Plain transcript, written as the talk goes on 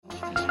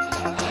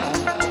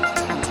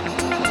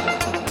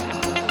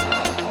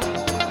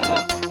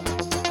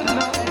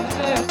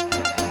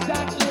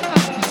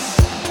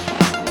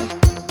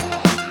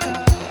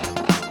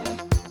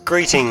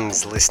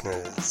Greetings,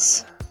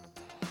 listeners.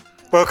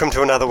 Welcome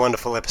to another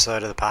wonderful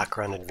episode of the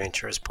Parkrun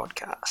Adventurers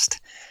podcast.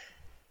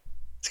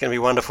 It's going to be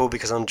wonderful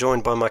because I'm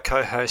joined by my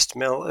co-host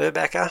Mel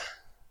Urbacher.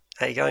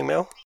 How you going,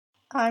 Mel?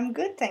 I'm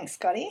good, thanks,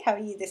 Scotty. How are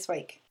you this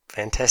week?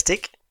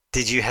 Fantastic.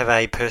 Did you have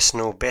a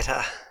personal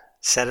better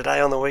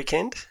Saturday on the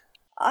weekend?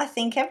 I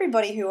think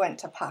everybody who went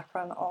to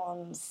parkrun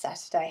on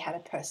Saturday had a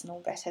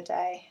personal better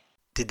day.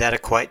 Did that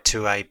equate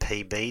to a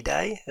PB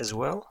day as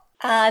well?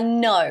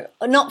 No,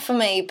 not for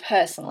me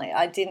personally.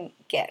 I didn't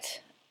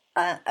get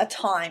a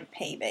time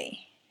PB.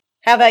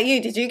 How about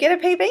you? Did you get a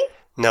PB?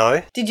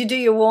 No. Did you do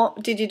your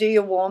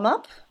warm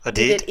up? I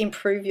did. Did it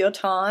improve your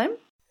time?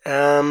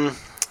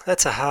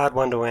 That's a hard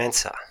one to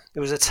answer.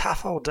 It was a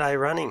tough old day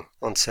running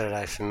on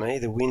Saturday for me.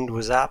 The wind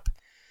was up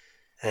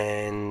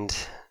and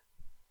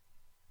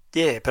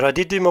yeah, but I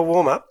did do my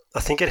warm up.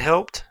 I think it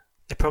helped.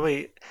 It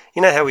probably,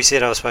 you know how we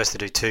said I was supposed to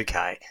do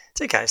 2K?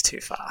 2K is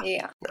too far.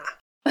 Yeah. Nah.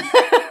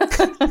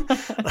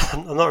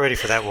 I'm not ready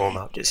for that warm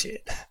up just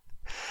yet.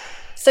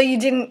 So you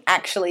didn't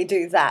actually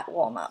do that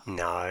warm up?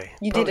 No.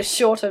 You did a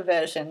shorter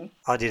version?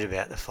 I did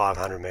about the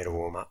 500 metre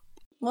warm up.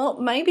 Well,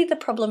 maybe the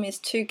problem is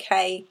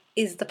 2K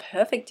is the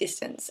perfect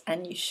distance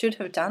and you should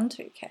have done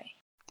 2K.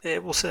 Yeah,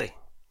 we'll see.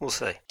 We'll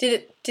see.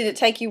 Did it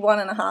take you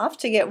 1.5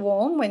 to get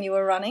warm when you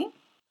were running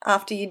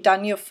after you'd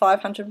done your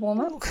 500 warm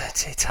up? Look,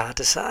 it's hard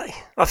to say.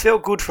 I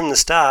felt good from the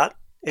start.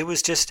 It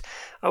was just,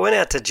 I went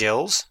out to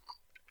gels,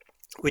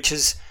 which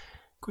is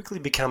quickly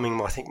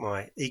becoming, I think,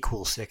 my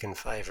equal second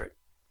favourite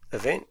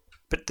event.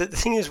 But the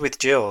thing is with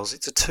gels,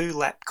 it's a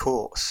 2-lap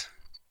course.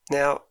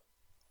 Now,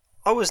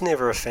 I was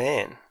never a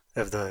fan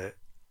of the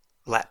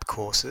lap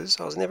courses.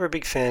 I was never a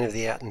big fan of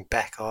the out and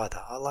back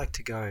either. I like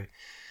to go,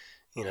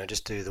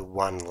 just do the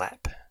 1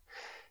 lap.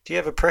 Do you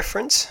have a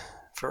preference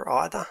for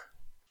either?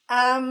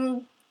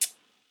 Well,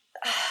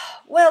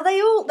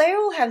 they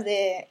all have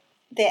their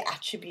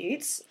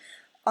attributes.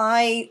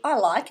 I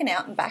like an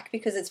out and back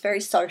because it's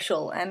very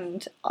social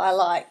and I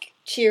like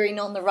cheering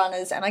on the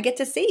runners and I get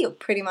to see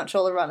pretty much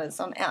all the runners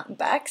on out and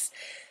backs.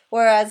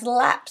 Whereas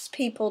laps,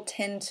 people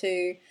tend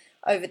to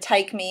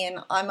overtake me and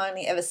I'm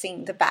only ever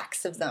seeing the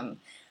backs of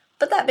them.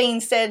 But that being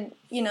said,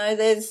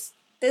 there's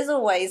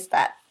always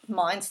that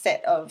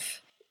mindset of,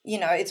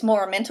 it's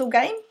more a mental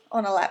game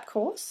on a lap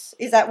course.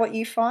 Is that what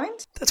you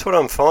find? That's what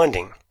I'm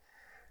finding.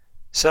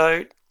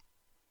 So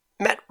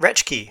Matt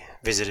Ratchke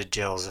visited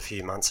Gels a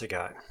few months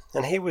ago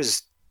and he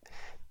was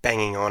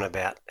banging on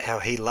about how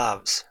he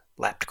loves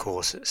lapped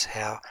courses,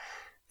 how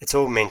it's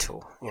all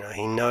mental.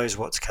 He knows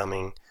what's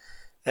coming.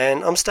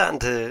 And I'm starting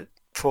to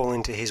fall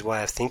into his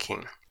way of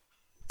thinking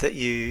that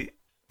you,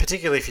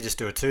 particularly if you just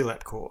do a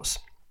 2-lap course,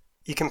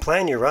 you can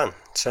plan your run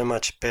so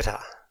much better.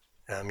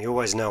 You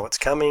always know what's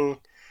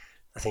coming.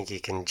 I think you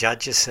can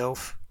judge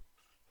yourself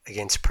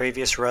against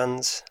previous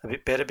runs a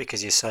bit better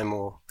because you're so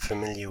more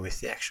familiar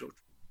with the actual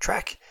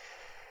track.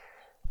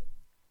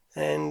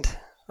 And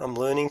I'm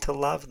learning to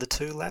love the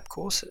 2-lap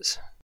courses.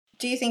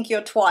 Do you think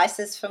you're twice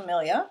as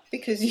familiar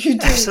because you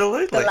do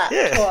Absolutely, the lap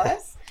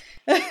twice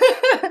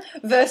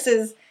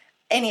versus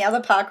any other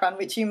park run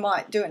which you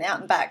might do an out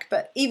and back,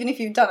 but even if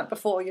you've done it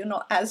before, you're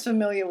not as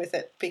familiar with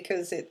it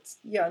because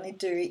you only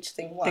do each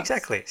thing once.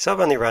 Exactly. So I've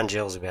only run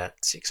gels about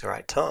 6 or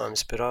 8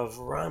 times, but I've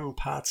run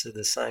parts of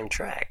the same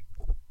track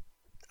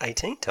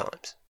 18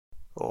 times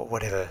or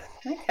whatever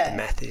the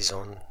math is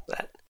on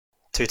that.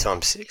 2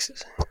 times 6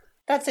 is.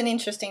 That's an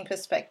interesting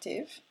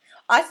perspective.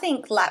 I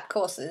think lap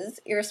courses,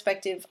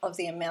 irrespective of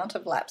the amount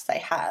of laps they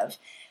have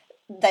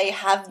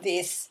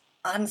this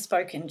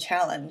unspoken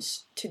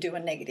challenge to do a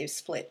negative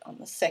split on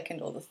the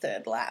second or the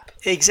third lap.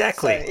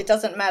 Exactly. So it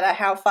doesn't matter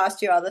how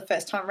fast you are the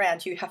first time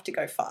round, you have to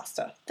go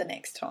faster the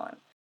next time.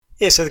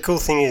 Yeah, so the cool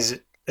thing is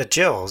at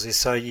gels is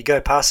so you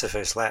go past the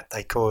first lap,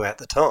 they call out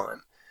the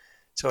time.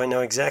 So I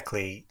know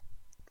exactly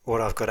what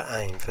I've got to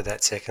aim for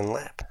that second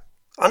lap.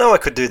 I know I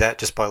could do that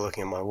just by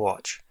looking at my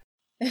watch.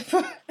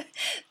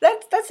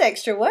 That's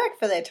extra work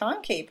for their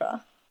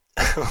timekeeper.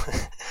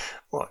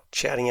 What,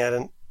 shouting out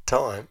a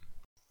time?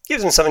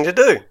 Gives them something to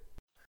do.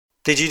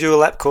 Did you do a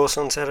lap course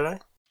on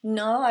Saturday?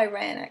 No, I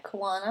ran at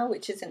Kawana,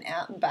 which is an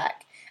out and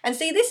back. And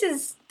see, this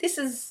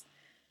is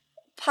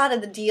part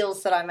of the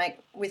deals that I make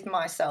with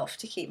myself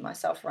to keep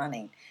myself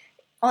running.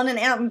 On an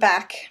out and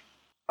back,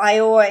 I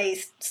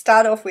always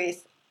start off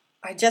with,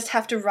 I just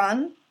have to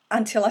run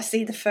until I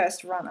see the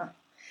first runner.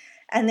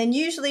 And then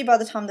usually by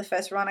the time the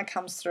first runner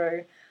comes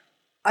through,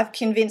 I've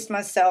convinced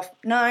myself,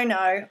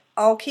 no,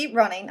 I'll keep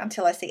running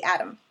until I see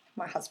Adam,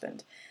 my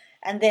husband.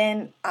 And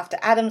then after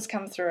Adam's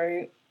come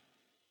through,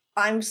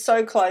 I'm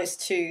so close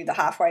to the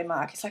halfway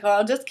mark. It's like,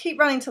 I'll just keep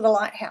running to the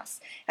lighthouse.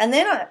 And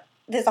then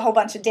there's a whole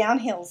bunch of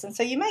downhills. And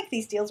so you make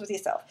these deals with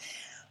yourself.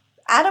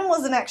 Adam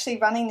wasn't actually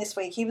running this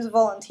week. He was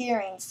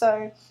volunteering.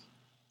 So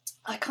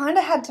I kind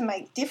of had to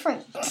make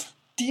different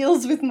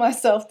deals with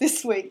myself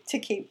this week to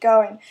keep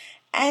going.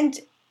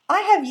 And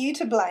I have you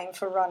to blame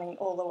for running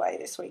all the way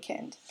this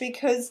weekend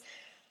because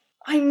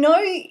I know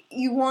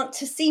you want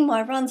to see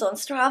my runs on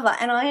Strava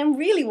and I am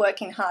really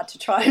working hard to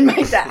try and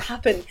make that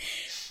happen.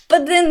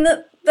 But then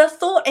the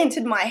thought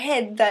entered my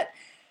head that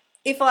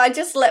if I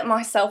just let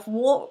myself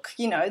walk,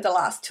 the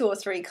last 2 or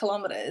 3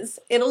 kilometres,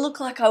 it'll look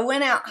like I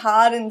went out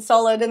hard and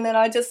solid and then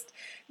I just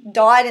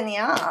died in the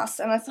arse.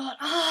 And I thought,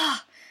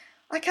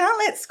 I can't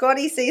let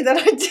Scotty see that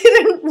I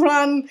didn't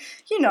run,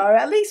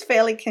 at least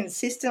fairly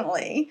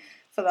consistently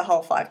for the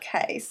whole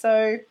 5K.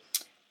 So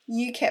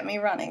you kept me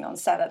running on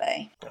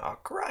Saturday. Oh,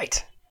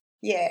 great.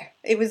 Yeah,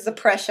 it was the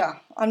pressure.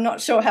 I'm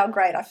not sure how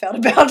great I felt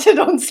about it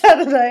on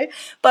Saturday,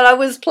 but I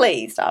was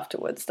pleased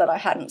afterwards that I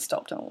hadn't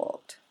stopped and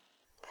walked.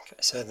 Okay,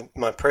 so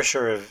my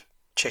pressure of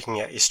checking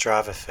out your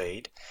Strava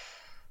feed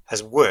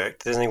has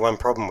worked. There's only one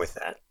problem with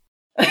that.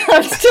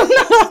 I'm still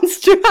not on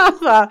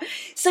Strava.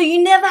 So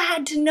you never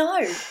had to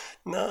know.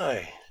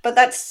 No. But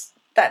that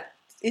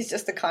is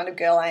just the kind of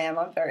girl I am.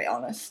 I'm very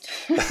honest.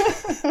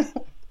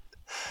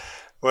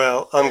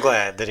 Well, I'm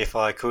glad that if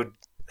I could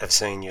have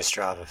seen your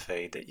Strava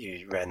feed that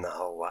you ran the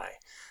whole way,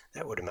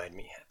 that would have made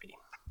me happy.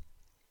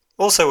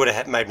 Also would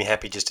have made me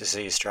happy just to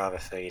see your Strava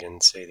feed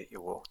and see that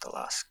you walked the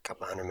last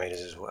couple of 100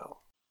 metres as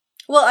well.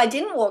 Well, I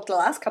didn't walk the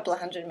last couple of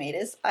 100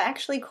 metres. I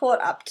actually caught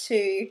up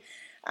to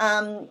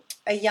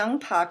a young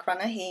park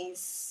runner.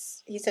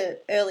 He's an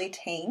early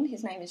teen.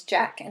 His name is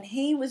Jack, and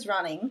he was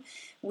running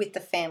with the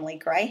family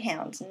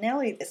greyhound,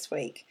 Nellie, this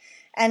week.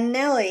 And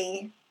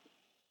Nellie,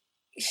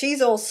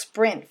 she's all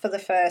sprint for the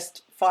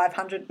first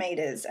 500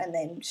 metres, and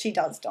then she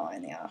does die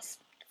in the ass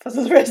for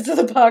the rest of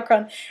the park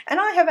run. And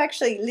I have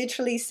actually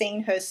literally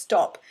seen her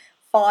stop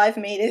 5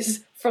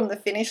 metres from the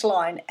finish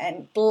line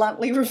and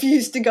bluntly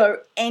refuse to go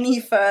any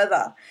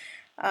further,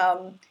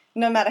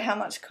 no matter how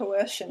much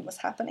coercion was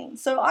happening.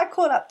 So I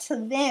caught up to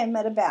them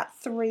at about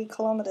 3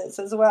 kilometres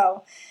as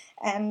well,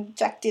 and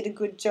Jack did a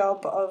good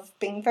job of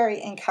being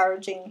very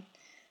encouraging.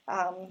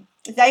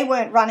 They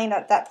weren't running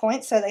at that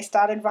point, so they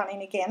started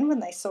running again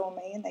when they saw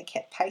me, and they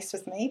kept pace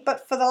with me.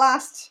 But for the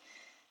last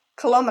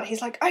kilometre,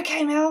 he's like,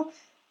 okay, Mel,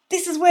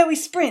 this is where we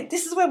sprint.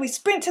 This is where we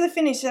sprint to the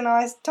finish. And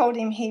I told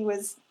him he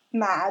was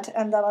mad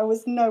and that I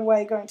was no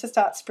way going to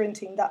start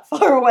sprinting that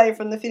far away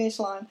from the finish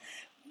line.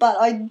 But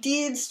I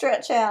did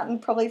stretch out, and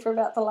probably for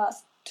about the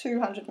last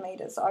 200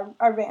 metres,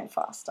 I ran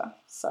faster.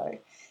 So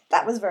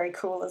that was very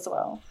cool as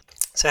well.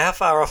 So how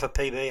far off a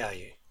PB are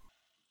you?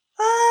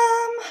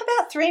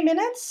 About 3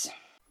 minutes.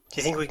 Do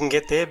you think we can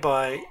get there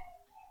by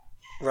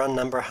run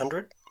number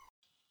 100?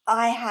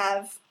 I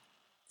have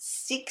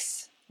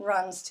 6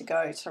 runs to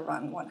go to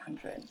run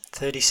 100.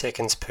 30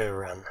 seconds per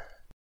run.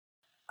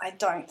 I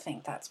don't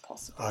think that's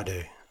possible. I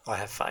do. I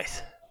have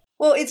faith.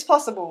 Well, it's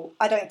possible.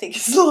 I don't think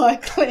it's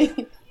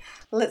likely.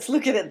 Let's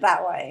look at it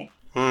that way.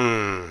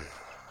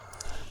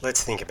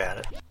 Let's think about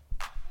it.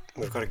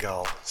 We've got a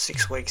goal.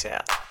 6 weeks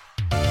out.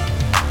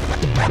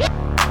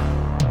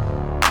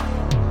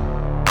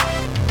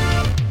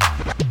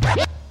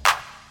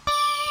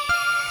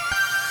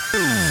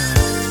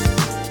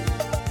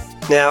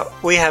 Now,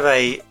 we have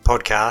a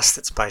podcast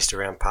that's based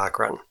around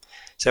parkrun.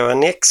 So our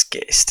next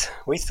guest,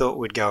 we thought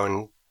we'd go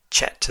and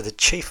chat to the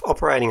Chief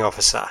Operating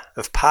Officer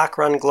of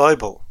Parkrun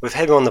Global. We've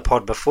had him on the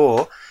pod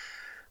before.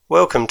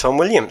 Welcome, Tom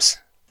Williams.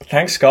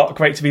 Thanks, Scott.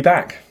 Great to be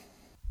back.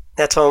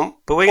 Now, Tom,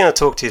 but we're going to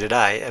talk to you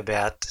today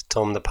about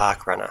Tom the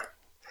Park Runner,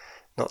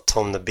 not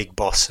Tom the big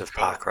boss of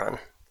Parkrun.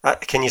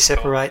 Can you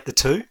separate the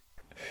two?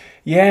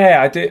 Yeah,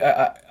 I do.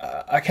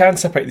 I can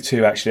separate the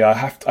two. Actually,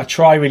 I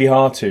try really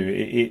hard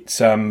to.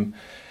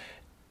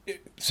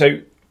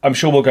 So I'm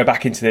sure we'll go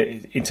back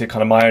into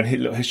kind of my own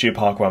little history of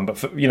parkrun. But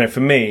for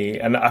me,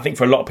 and I think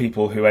for a lot of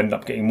people who end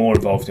up getting more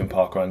involved in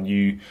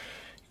parkrun,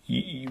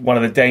 one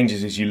of the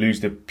dangers is you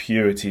lose the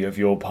purity of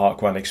your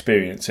parkrun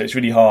experience. So it's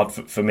really hard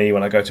for me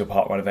when I go to a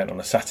parkrun event on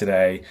a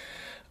Saturday.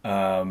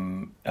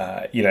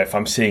 If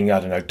I'm seeing, I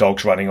don't know,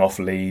 dogs running off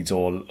leads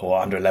or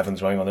under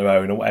 11s running on their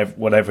own or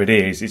whatever it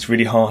is, it's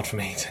really hard for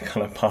me to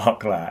kind of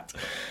park that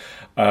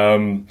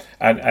and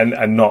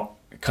not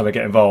kind of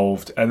get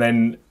involved. And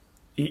then,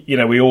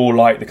 we all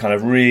like the kind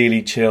of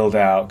really chilled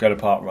out, go to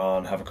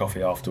parkrun, have a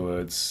coffee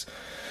afterwards,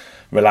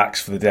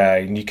 relax for the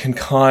day, and you can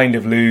kind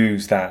of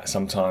lose that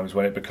sometimes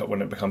when it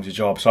becomes your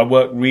job. So I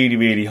work really,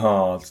 really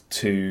hard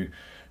to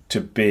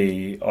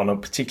be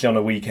particularly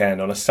on a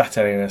weekend, on a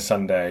Saturday and a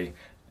Sunday,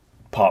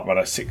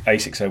 parkrunner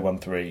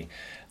A6013,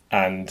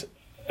 and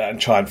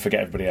try and forget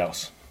everybody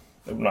else.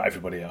 Not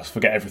everybody else,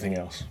 forget everything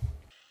else.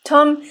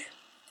 Tom,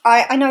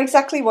 I know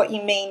exactly what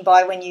you mean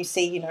by when you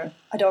see,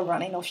 a dog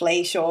running off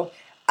leash or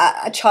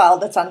a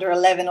child that's under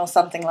 11 or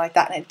something like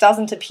that, and it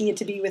doesn't appear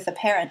to be with a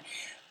parent.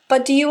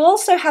 But do you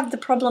also have the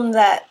problem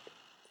that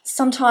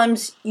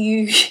sometimes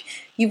you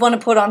want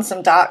to put on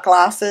some dark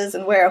glasses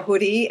and wear a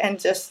hoodie and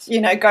just,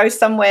 go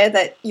somewhere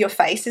that your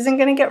face isn't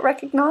going to get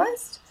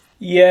recognised?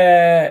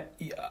 Yeah,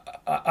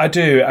 I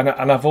do,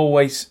 and I've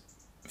always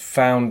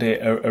found it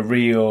a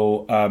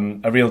real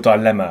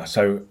dilemma.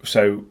 So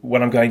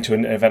when I'm going to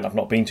an event I've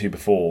not been to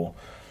before,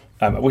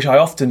 which I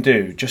often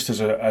do, just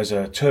as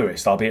a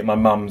tourist, I'll be at my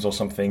mum's or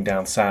something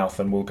down south,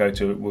 and we'll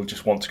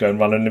just want to go and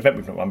run an event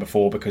we've not run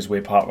before because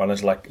we're park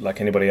runners like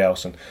anybody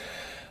else, and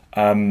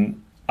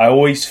I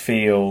always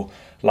feel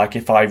like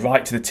if I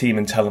write to the team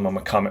and tell them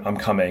I'm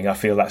coming, I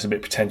feel that's a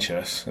bit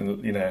pretentious.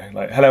 And,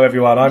 like, hello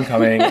everyone, I'm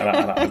coming.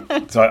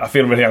 So I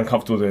feel really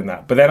uncomfortable doing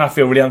that. But then I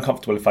feel really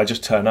uncomfortable if I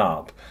just turn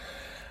up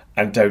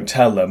and don't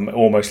tell them,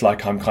 almost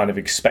like I'm kind of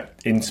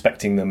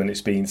inspecting them and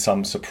it's been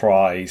some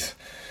surprise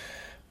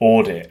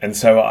audit. And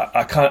so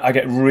I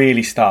get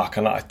really stuck,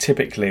 and I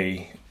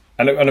typically...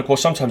 And of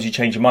course, sometimes you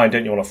change your mind,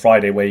 don't you, on a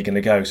Friday where you're going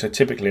to go. So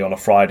typically on a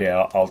Friday,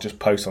 I'll just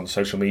post on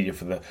social media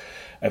for the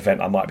event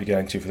I might be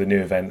going to, for the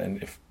new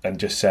event, and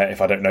just say, if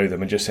I don't know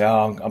them, and just say,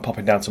 oh, I'm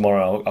popping down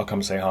tomorrow, I'll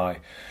come say hi.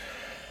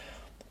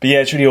 But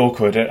yeah, it's really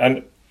awkward.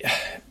 And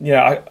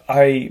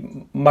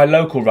my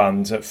local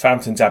runs at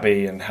Fountains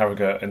Abbey and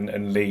Harrogate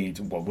and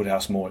Leeds,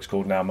 Woodhouse Moor it's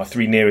called now, my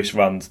 3 nearest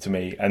runs to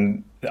me,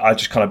 and I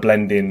just kind of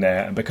blend in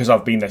there. And because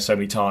I've been there so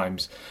many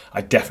times, I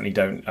definitely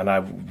don't, and I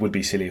would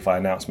be silly if I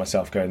announced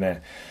myself going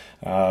there.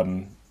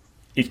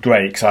 It's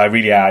great because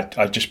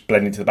I just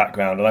blend into the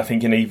background. And I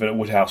think even at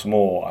Woodhouse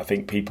Moor, I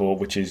think people,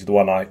 which is the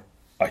one I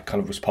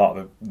kind of was part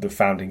of the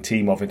founding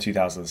team of in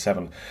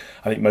 2007,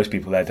 I think most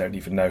people there don't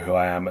even know who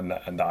I am and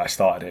that I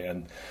started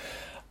it,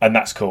 and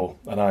that's cool,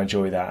 and I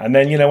enjoy that. And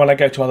then, when I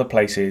go to other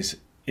places,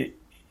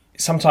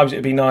 sometimes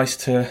it'd be nice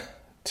to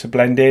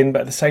blend in,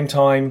 but at the same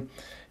time,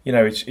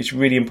 it's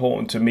really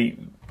important to meet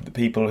the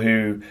people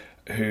who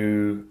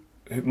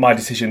my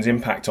decisions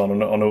impact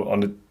on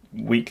a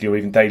weekly or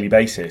even daily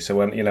basis. So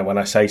when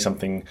I say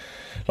something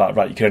like,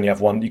 right, you can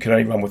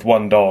only run with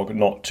 1 dog,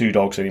 not 2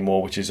 dogs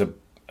anymore, which is a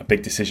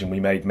big decision we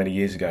made many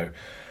years ago.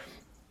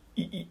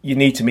 You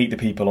need to meet the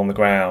people on the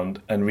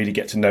ground and really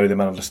get to know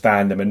them and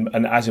understand them,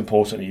 and as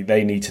importantly,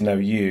 they need to know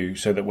you,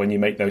 so that when you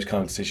make those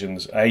kind of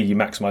decisions, A, you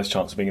maximise the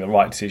chance of being the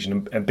right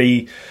decision, and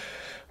B,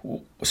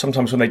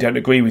 sometimes when they don't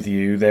agree with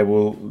you,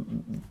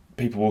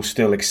 people will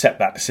still accept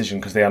that decision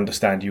because they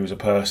understand you as a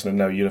person and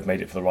know you'll have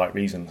made it for the right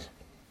reasons.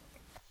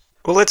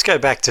 Well, let's go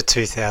back to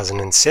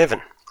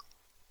 2007.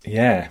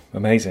 Yeah,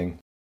 amazing.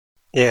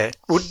 Yeah.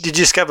 Did you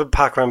discover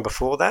parkrun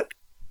before that?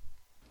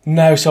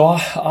 No, so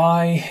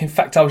in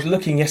fact, I was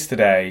looking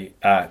yesterday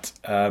at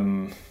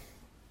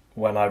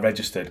when I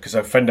registered, because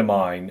a friend of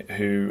mine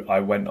who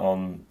I went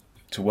on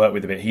to work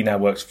with a bit, he now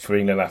works for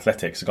England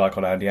Athletics, a guy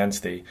called Andy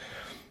Anstey.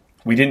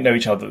 We didn't know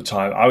each other at the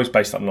time. I was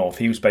based up north,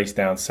 he was based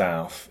down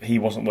south. He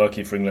wasn't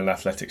working for England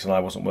Athletics and I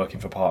wasn't working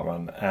for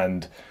parkrun.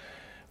 And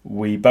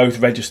we both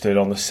registered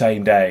on the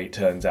same day, it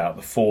turns out,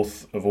 the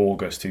 4th of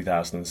August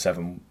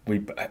 2007.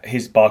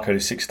 His barcode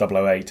is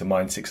 6008 and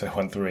mine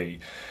 6013.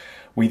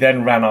 We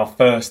then ran our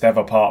first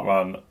ever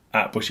parkrun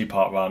at Bushy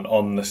Parkrun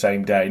on the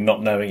same day,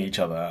 not knowing each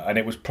other. And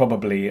it was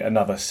probably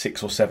another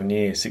 6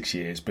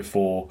 years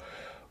before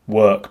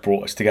work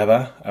brought us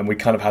together. And we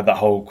kind of had that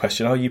whole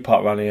question, oh, you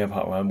parkrun, yeah,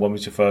 parkrun. When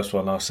was your first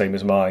one? Oh, same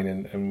as mine.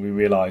 And we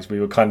realised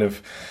we were kind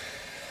of,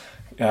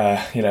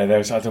 there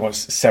was, I don't know what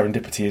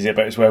serendipity is it,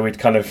 but it's where we'd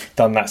kind of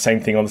done that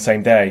same thing on the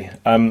same day.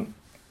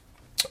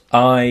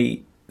 I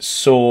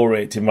saw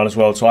it in Runners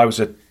World. So I was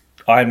an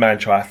Ironman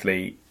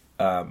triathlete,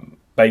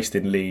 based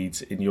in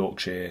Leeds in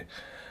Yorkshire,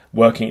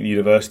 working at the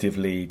University of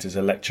Leeds as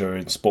a lecturer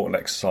in sport and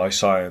exercise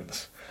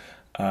science.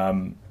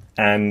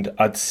 And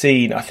I'd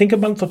seen, I think a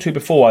month or two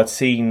before, I'd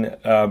seen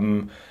a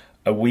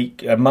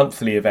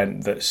monthly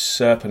event that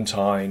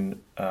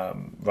Serpentine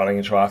Running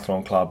and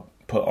Triathlon Club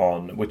put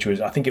on, which was,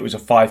 I think it was a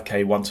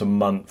 5K once a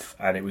month,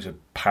 and it was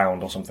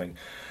 £1 or something.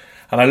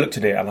 And I looked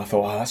at it and I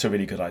thought, oh, that's a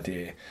really good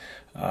idea.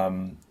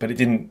 But it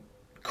didn't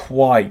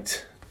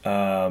quite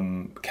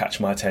catch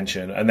my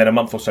attention. And then a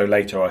month or so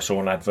later I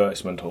saw an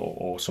advertisement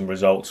or some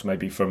results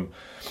maybe from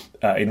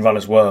in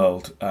Runners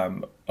World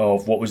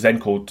of what was then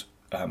called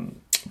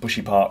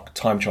Bushy Park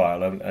Time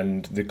Trial,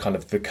 and the kind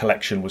of the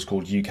collection was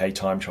called UK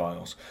Time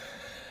Trials.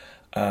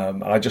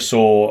 And I just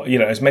saw,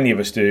 as many of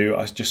us do,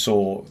 I just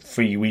saw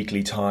 3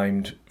 weekly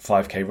timed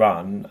 5K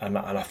run, and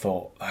I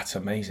thought, that's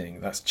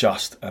amazing. That's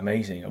just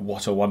amazing.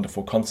 What a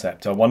wonderful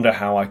concept. I wonder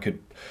how I could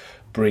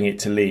bring it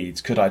to Leeds.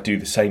 Could I do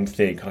the same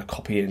thing? Could I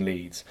copy it in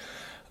Leeds?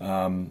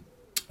 And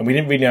we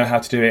didn't really know how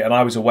to do it. And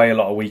I was away a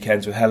lot of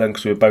weekends with Helen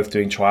because we were both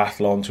doing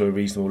triathlon to a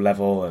reasonable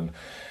level, and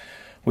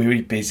we were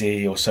really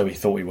busy, or so we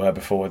thought we were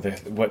before.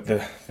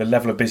 The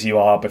level of busy you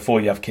are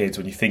before you have kids,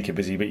 when you think you're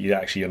busy, but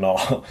you're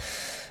not.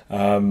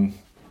 And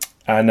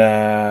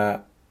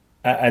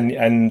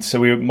so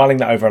we were mulling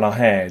that over in our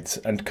heads,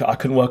 and I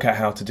couldn't work out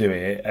how to do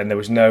it, and there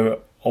was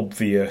no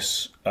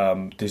obvious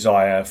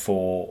desire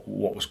for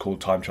what was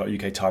called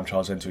UK Time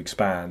Trials then to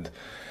expand.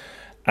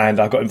 And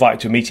I got invited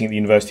to a meeting at the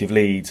University of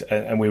Leeds,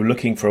 and we were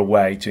looking for a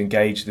way to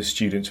engage the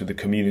students with the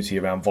community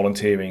around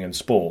volunteering and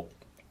sport.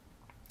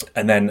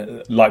 And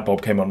then light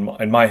bulb came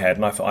on in my head,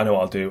 and I thought, I know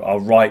what I'll do. I'll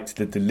write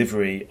the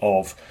delivery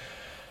of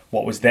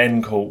what was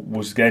then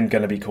going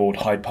to be called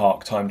Hyde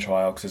Park Time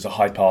Trial, because there's a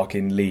Hyde Park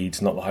in Leeds,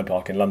 not the Hyde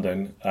Park in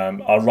London.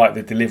 I'll write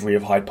the delivery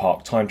of Hyde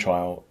Park Time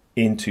Trial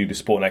into the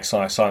sport and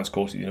exercise science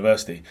course at the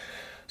university.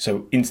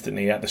 So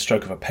instantly, at the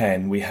stroke of a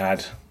pen, we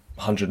had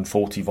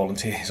 140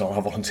 volunteers on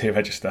our volunteer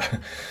register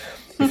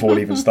before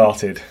we even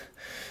started.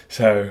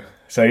 So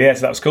So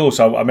that was cool.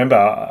 So I remember,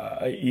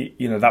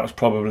 that was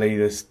probably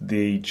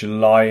the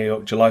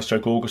July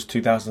stroke August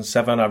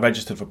 2007. I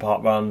registered for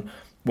parkrun,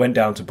 went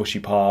down to Bushy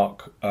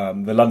Park.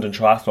 The London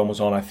Triathlon was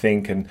on, I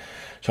think, and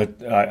so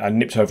I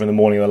nipped over in the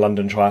morning of the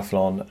London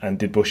Triathlon and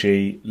did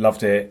Bushy,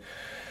 loved it.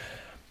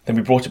 Then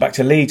we brought it back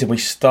to Leeds and we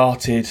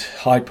started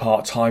Hyde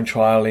Park time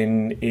trial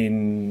on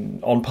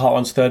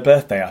Parkrun's third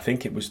birthday. I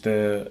think it was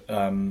the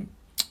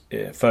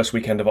first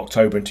weekend of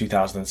October in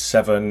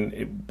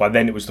 2007. By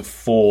then it was the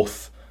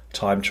fourth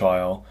time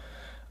trial,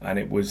 and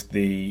it was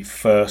the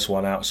first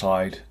one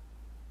outside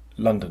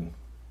London,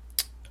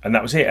 and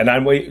that was it.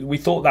 And we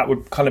thought that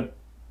would kind of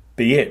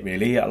be it,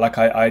 really. Like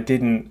I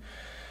didn't.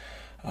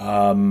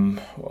 I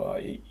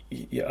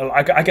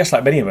guess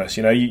like many of us,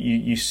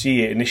 you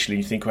see it initially,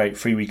 you think, great,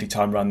 free weekly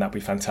time run, that'd be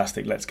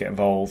fantastic, let's get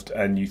involved,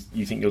 and you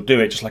think you'll do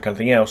it just like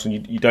anything else,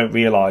 and you don't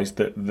realise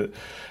that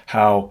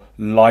how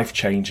life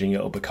changing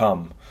it'll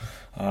become.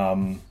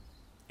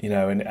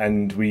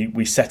 And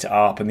we set it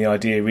up, and the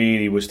idea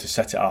really was to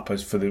set it up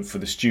as for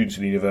the students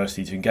of the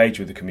university to engage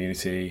with the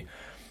community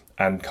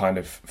and kind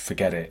of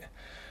forget it,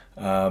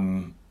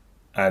 and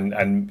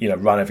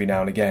run every now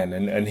and again,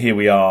 and here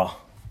we are.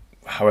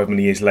 However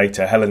many years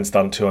later, Helen's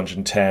done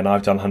 210,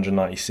 I've done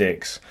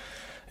 196.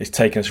 It's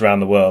taken us around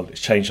the world.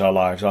 It's changed our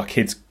lives. Our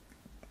kids,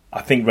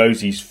 I think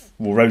Rosie's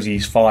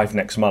 5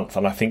 next month,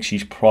 and I think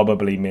she's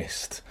probably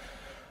missed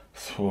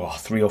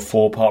 3 or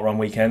 4 parkrun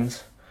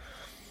weekends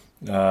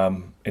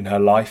in her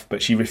life,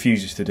 but she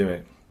refuses to do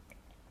it.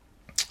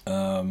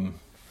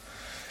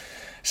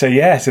 So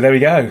there we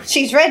go.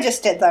 She's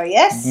registered though,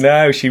 yes?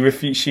 No, she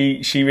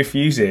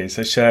refuses.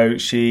 So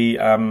she.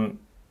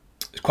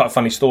 It's quite a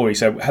funny story.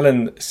 So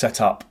Helen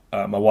set up,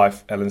 my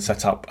wife Helen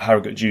set up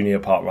Harrogate Junior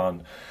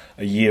Parkrun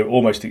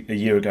almost a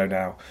year ago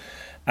now.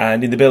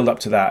 And in the build up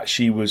to that,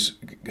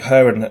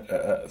 her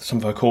and some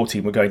of her core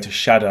team were going to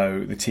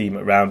shadow the team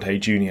at Roundhay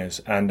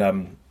Juniors.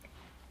 And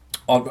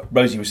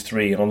Rosie was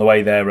 3, and on the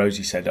way there,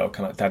 Rosie said, "Oh,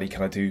 Daddy,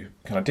 can I do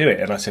it?"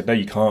 And I said, "No,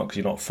 you can't, because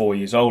you're not 4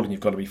 years old, and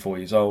you've got to be 4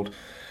 years old."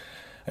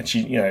 And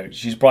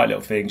she's a bright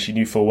little thing. She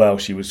knew full well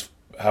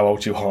how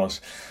old she was.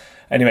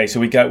 Anyway, so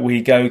we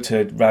go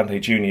to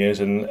Roundhay Juniors,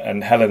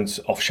 and Helen's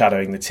off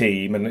shadowing the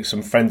team, and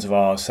some friends of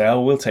ours say,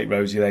 "Oh, we'll take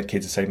Rosie, they had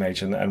kids the same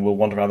age, and we'll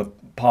wander around the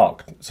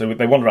park." So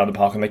they wander around the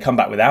park, and they come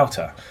back without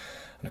her.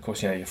 And of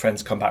course, your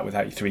friends come back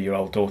without your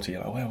 3-year-old daughter.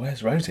 You're like, "Well,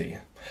 where's Rosie?"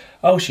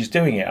 "Oh, she's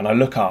doing it." And I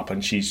look up,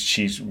 and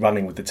she's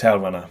running with the tail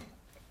runner.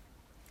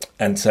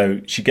 And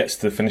so she gets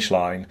to the finish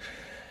line,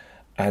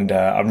 and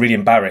I'm really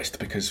embarrassed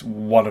because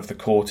one of the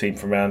core team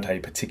from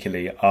Roundhay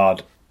particularly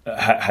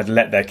had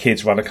let their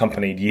kids run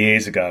accompanied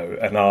years ago,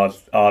 and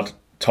I'd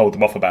told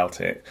them off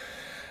about it.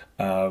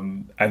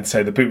 And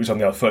so the boot was on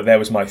the other foot. There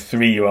was my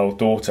 3-year-old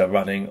daughter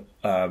running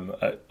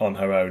on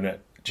her own at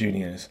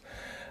juniors,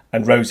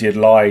 and Rosie had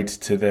lied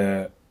to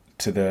the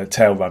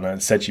tail runner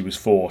and said she was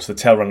 4. So the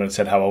tail runner had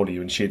said, "How old are you?"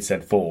 and she had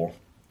said 4.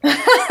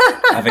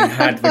 Having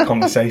had the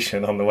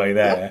conversation on the way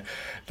there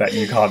that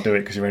you can't do it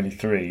because you're only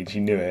 3, and she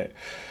knew it.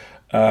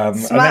 And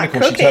then of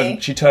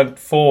course she turned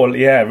 4.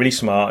 Yeah, really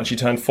smart. And she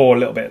turned 4 a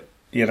little bit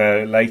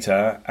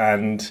later,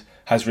 and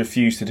has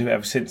refused to do it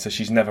ever since. So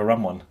she's never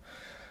run one,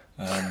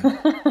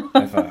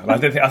 ever. And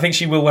I think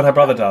she will when her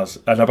brother does.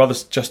 And her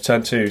brother's just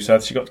turned 2, so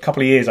she got a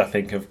couple of years, I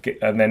think,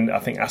 and then I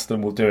think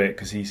Aston will do it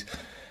because he's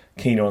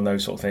keener on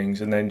those sort of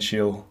things, and then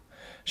she'll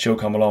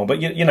come along. But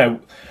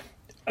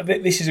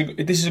this is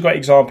a great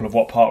example of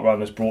what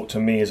parkrun has brought to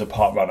me as a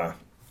parkrunner,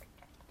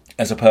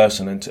 as a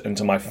person, and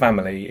to my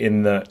family,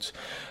 in that.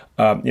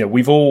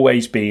 We've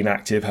always been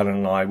active. Helen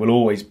and I will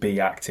always be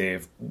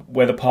active.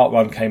 Whether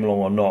parkrun came along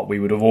or not, we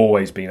would have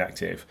always been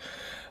active.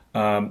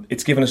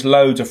 It's given us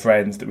loads of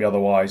friends that we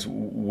otherwise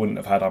wouldn't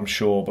have had, I'm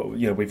sure. But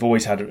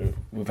we've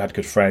had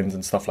good friends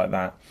and stuff like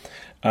that.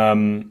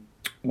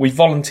 We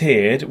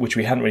volunteered, which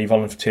we hadn't really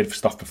volunteered for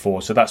stuff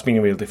before, so that's been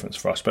a real difference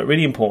for us. But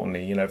really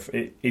importantly,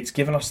 it's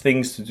given us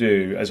things to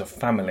do as a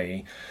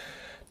family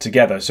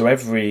together. So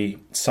every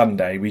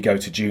Sunday we go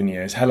to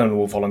juniors. Helen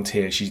will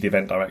volunteer. She's the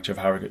event director of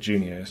Harrogate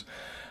Juniors,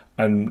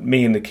 and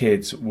me and the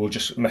kids will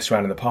just mess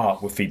around in the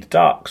park. We'll feed the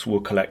ducks, we'll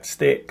collect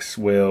sticks,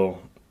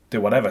 we'll do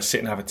whatever, sit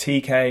and have a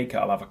tea cake,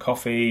 I'll have a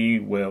coffee,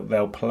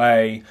 they'll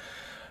play.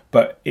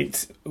 But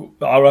it's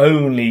our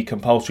only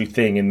compulsory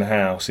thing in the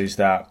house is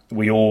that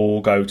we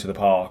all go to the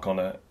park on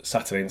a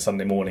Saturday and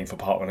Sunday morning for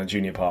parkrun and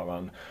junior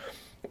parkrun.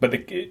 But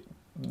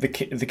the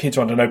kids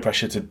are under no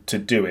pressure to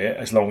do it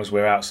as long as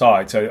we're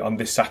outside. So on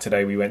this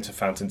Saturday we went to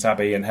Fountains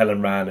Abbey, and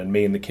Helen ran, and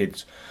me and the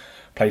kids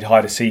played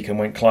hide and seek and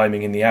went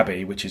climbing in the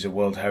Abbey, which is a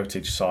World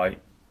Heritage Site.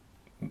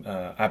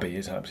 Abbey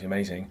is absolutely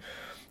amazing.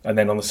 And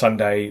then on the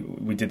Sunday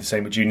we did the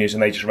same with juniors,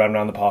 and they just ran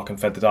around the park and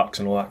fed the ducks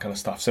and all that kind of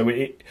stuff. So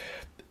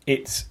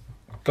it's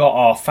got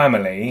our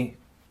family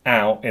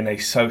out in a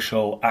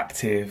social,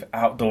 active,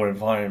 outdoor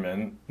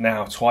environment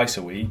now twice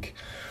a week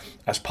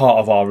as part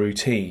of our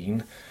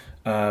routine.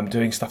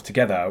 Doing stuff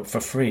together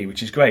for free,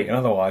 which is great. And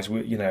otherwise,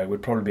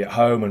 we'd probably be at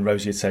home, and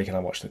Rosie would say, "Can I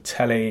watch the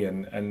telly?"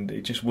 And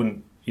it just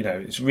wouldn't.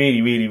 It's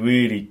really, really,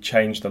 really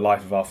changed the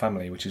life of our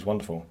family, which is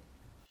wonderful.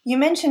 You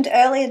mentioned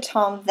earlier,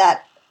 Tom,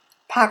 that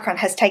parkrun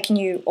has taken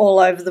you all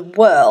over the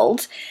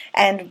world,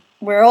 and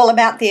we're all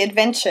about the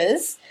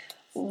adventures.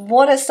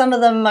 What are some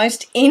of the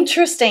most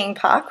interesting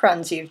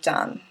parkruns you've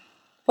done?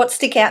 What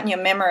stick out in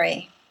your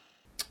memory?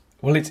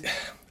 Well,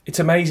 it's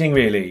amazing,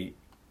 really.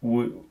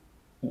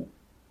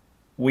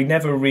 We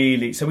never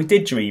really... So we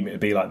did dream it would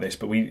be like this,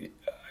 but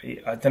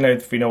I don't know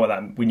if we knew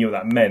what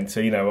that meant. So,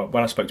 you know,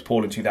 when I spoke to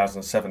Paul in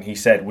 2007, he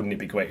said, wouldn't it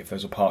be great if there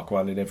was a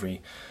parkrun in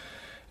every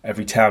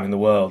town in the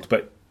world?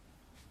 But,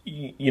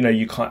 you know,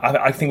 you can't...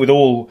 I think with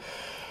all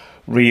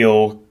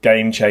real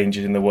game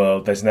changers in the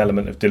world, there's an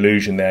element of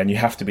delusion there, and you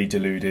have to be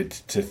deluded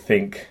to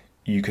think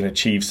you can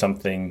achieve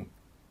something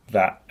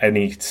that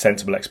any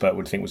sensible expert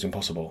would think was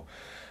impossible.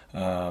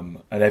 And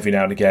every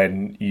now and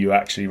again, you're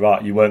actually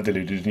right. You weren't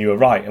deluded, and you were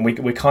right. And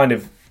we're kind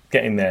of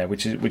getting there,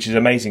 which is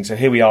amazing. So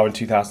here we are in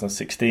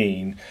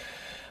 2016,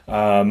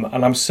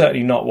 and I'm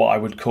certainly not what I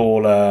would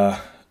call,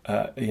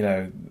 you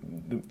know,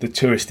 the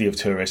touristy of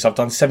tourists. I've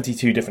done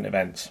 72 different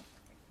events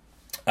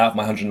out of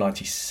my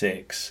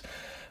 196,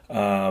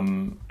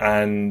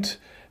 and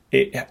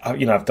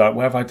you know,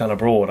 where have I done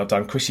abroad? I've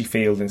done Crissy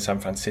Field in San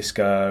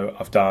Francisco.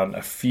 I've done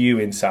a few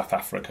in South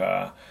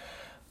Africa.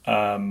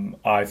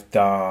 I've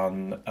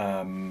done,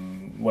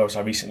 where was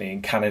I recently?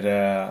 In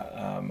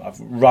Canada. I've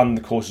run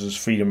the courses as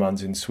freedom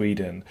runs in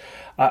Sweden.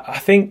 I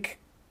think,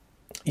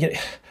 you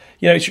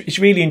know, it's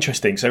really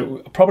interesting. So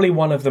probably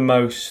one of the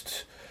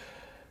most,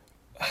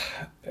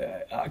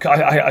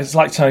 it's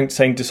like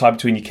saying decide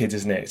between your kids,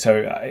 isn't it?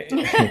 So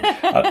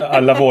I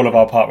love all of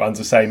our park runs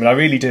the same, and I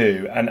really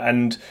do.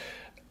 And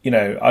you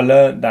know, I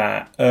learned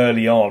that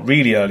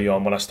really early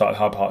on when I started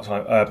Hyde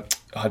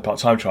Park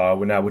Time Trial,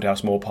 we're now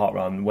Woodhouse Moor Park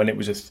Run, when it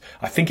was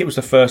I think it was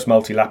the first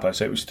multi-lapper,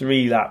 so it was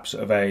 3 laps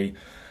of a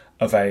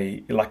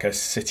like a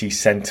city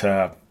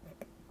centre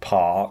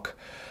park,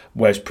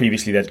 whereas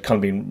previously there'd kind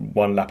of been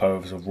 1 lap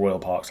over sort of royal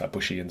parks like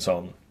Bushy and so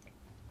on.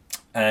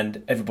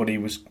 And everybody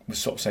was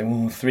sort of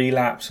saying, 3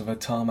 laps of a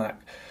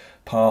tarmac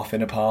path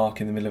in a park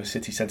in the middle of a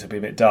city centre would be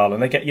a bit dull.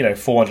 And they get, you know,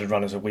 400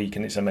 runners a week,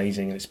 and it's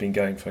amazing, and it's been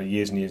going for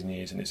years and years and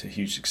years, and it's a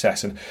huge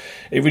success. And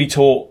it really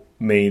taught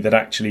me that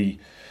actually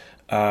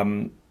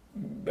a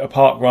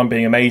park run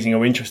being amazing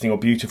or interesting or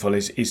beautiful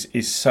is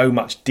so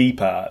much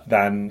deeper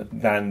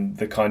than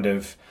the kind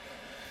of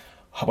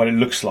what it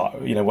looks like,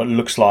 you know, what it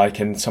looks like,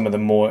 and some of the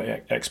more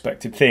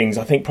expected things.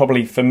 I think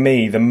probably for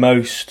me the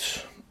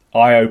most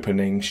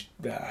eye-opening,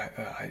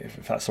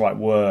 if that's the right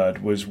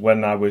word, was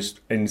when I was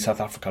in South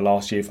Africa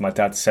last year for my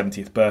dad's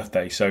 70th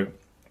birthday. So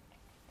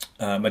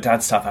my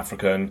dad's South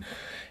African,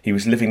 he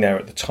was living there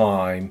at the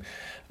time,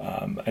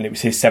 and it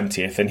was his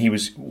 70th, and he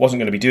wasn't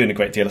going to be doing a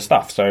great deal of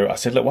stuff. So I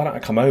said, look, why don't I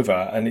come over?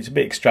 And it's a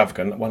bit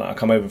extravagant. Why don't I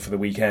come over for the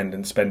weekend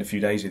and spend a few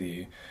days with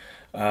you?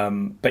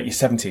 But you're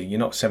 70, you're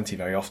not 70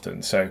 very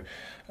often. So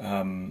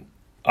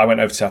I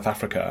went over to South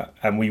Africa,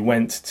 and we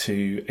went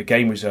to a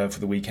game reserve for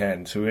the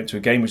weekend. So we went to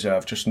a game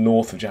reserve just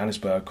north of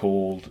Johannesburg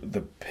called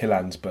the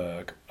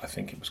Pilanesberg, I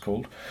think it was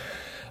called.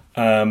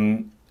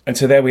 And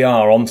so there we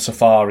are on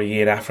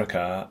safari in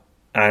Africa,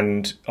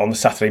 and on the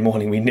Saturday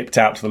morning we nipped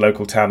out to the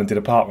local town and did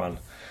a park run,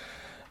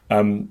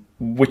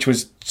 which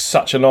was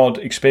such an odd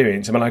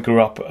experience. I mean, I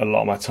grew up a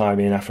lot of my time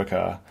in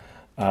Africa,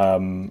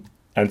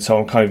 and so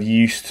I'm kind of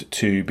used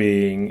to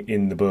being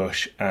in the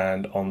bush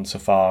and on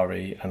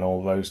safari and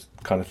all those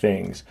kind of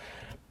things.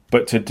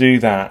 But to do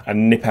that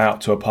and nip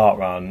out to a park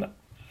run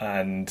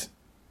and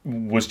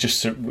was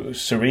just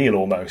surreal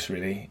almost,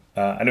 really.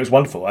 And it was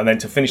wonderful. And then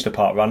to finish the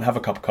park run, have a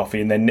cup of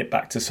coffee, and then nip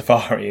back to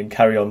safari and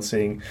carry on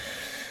seeing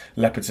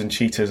leopards and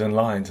cheetahs and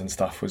lions and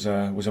stuff was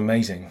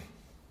amazing.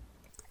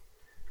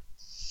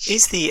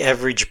 Is the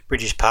average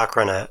British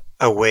parkrunner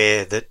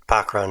aware that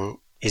parkrun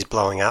is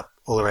blowing up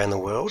all around the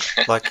world?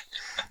 Like,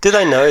 do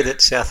they know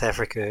that South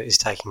Africa is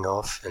taking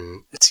off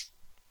and it's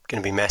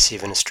going to be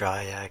massive in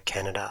Australia,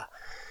 Canada?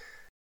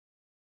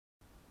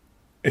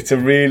 It's a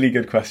really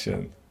good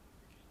question.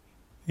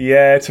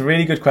 Yeah, it's a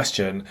really good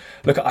question.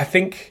 Look, I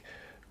think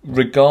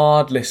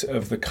regardless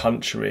of the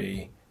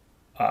country,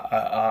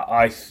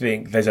 I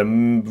think there's a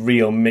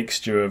real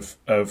mixture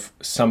of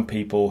some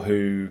people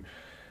who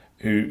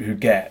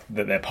get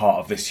that they're part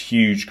of this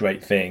huge,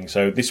 great thing.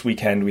 So this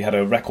weekend we had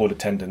a record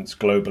attendance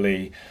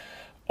globally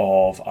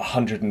of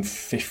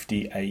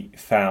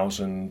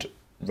 158,000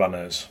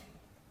 runners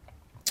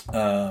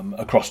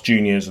across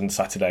juniors and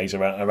Saturdays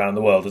around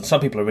the world. And some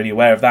people are really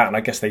aware of that, and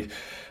I guess they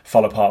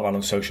follow parkrun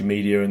on social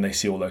media and they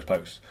see all those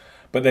posts.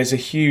 But there's a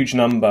huge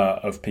number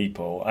of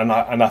people, and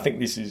I think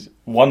this is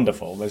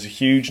wonderful. There's a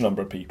huge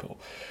number of people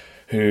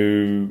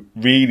who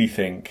really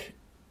think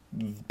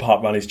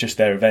parkrun is just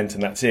their event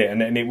and that's it.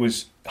 And it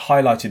was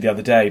highlighted the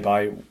other day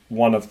by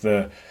one of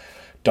the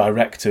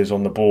directors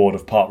on the board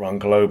of Parkrun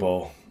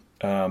Global.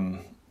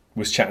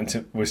 Was chatting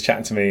to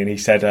me, and he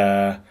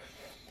said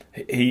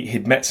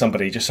he'd met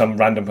somebody, just some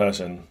random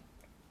person,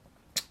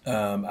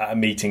 at a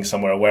meeting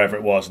somewhere or wherever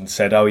it was, and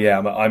said, "Oh yeah,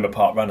 I'm a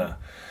park runner."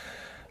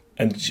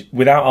 And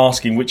without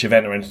asking which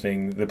event or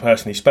anything, the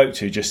person he spoke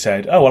to just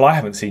said, "Oh well, I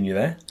haven't seen you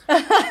there."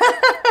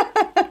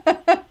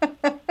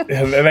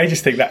 they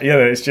just think that,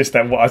 it's just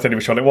that, I don't know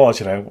which one it was,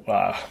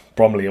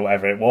 Bromley or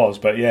whatever it was,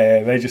 but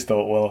they just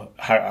thought, well,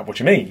 what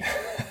do you mean?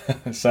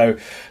 So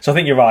I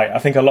think you're right. I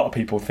think a lot of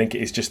people think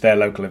it's just their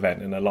local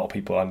event, and a lot of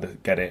people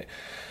get it.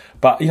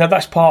 But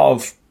that's part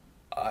of,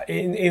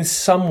 in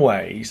some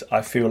ways,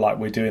 I feel like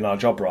we're doing our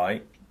job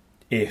right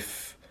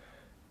if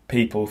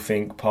people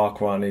think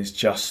parkrun is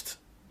just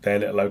their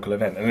little local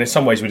event. And in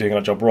some ways we're doing our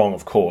job wrong,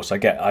 of course. I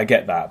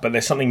get that. But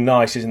there's something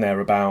nice, isn't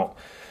there, about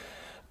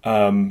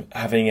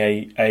having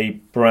a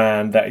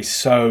brand that is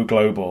so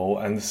global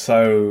and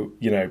so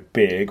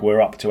big. We're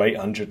up to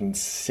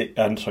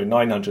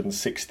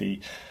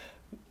 960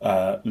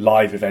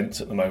 live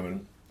events at the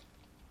moment,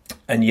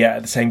 and yet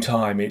at the same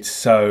time it's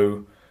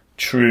so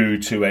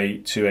true to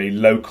a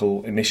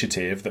local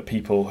initiative that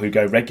people who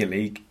go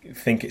regularly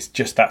think it's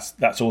just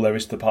that's all there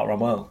is to the parkrun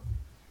world.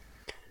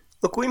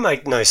 Look, we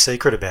make no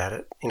secret about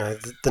it.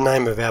 The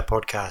name of our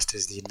podcast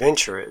is The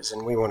Adventurers,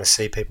 and we want to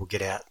see people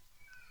get out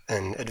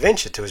and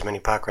adventure to as many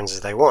parkruns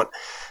as they want.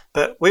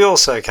 But we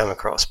also come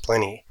across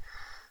plenty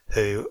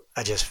who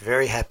are just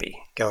very happy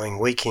going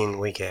week in,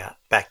 week out,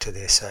 back to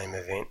their same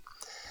event.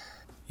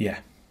 Yeah.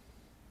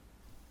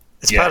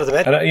 It's part of the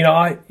magic.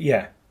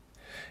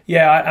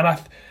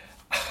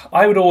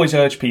 I would always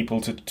urge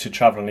people to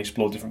travel and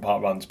explore different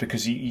parkruns,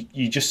 because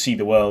you just see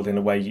the world in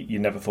a way you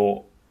never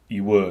thought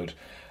you would.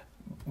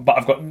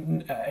 But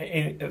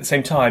at the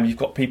same time, you've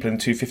got people in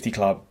the 250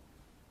 Club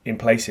in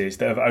places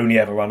that have only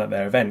ever run at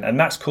their event, and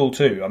that's cool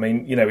too. I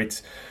mean,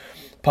 it's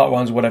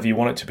parkruns whatever you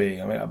want it to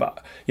be. I mean,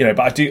 but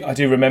I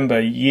do remember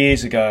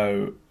years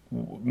ago,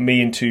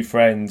 me and two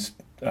friends,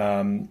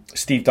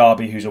 Steve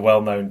Darby, who's a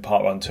well-known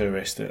parkrun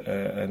tourist,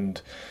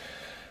 and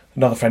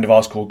another friend of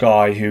ours called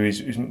Guy, who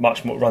is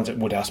much more, runs at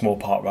Woodhouse Moor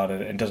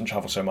Parkrun and doesn't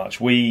travel so much.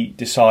 We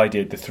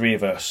decided, the three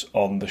of us,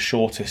 on the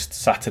shortest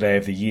Saturday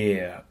of the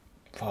year,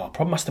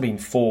 probably must have been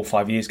 4 or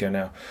 5 years ago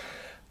now,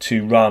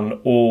 to run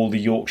all the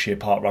Yorkshire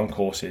parkrun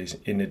courses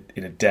in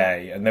a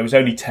day, and there was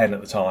only 10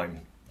 at the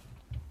time,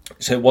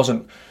 so it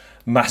wasn't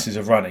masses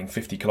of running,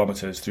 50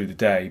 kilometres through the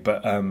day,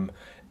 but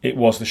it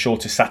was the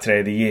shortest Saturday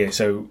of the year.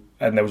 So,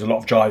 and there was a lot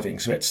of driving,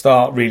 so we had to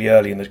start really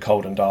early in the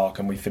cold and dark,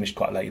 and we finished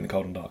quite late in the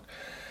cold and dark.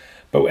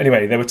 But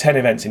anyway, there were 10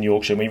 events in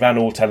Yorkshire, and we ran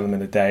all 10 of them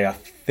in a day. I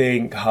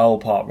think Hull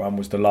Parkrun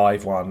was the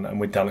live one, and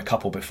we'd done a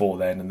couple before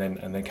then, and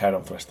then carried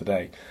on for the rest of the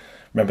day.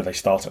 Remember, they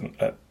start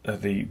at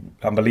the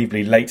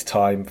unbelievably late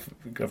time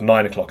of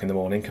 9 o'clock in the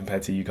morning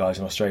compared to you guys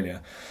in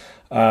Australia.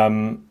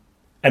 And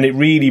it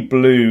really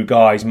blew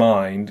Guy's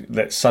mind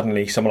that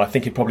suddenly someone, I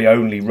think he'd probably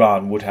only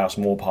run Woodhouse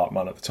Moor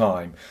Parkrun at the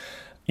time,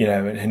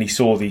 and he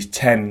saw these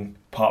 10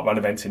 parkrun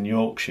events in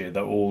Yorkshire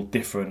that were all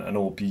different and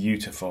all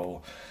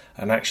beautiful.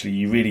 And actually,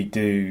 you really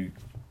do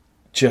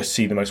just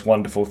see the most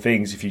wonderful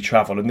things if you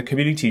travel. And the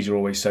communities are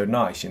always so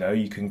nice.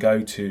 You can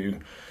go to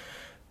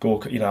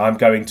Gorka. I'm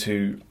going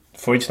to,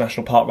 for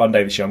International Parkrun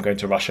Day this year, I'm going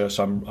to Russia.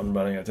 So I'm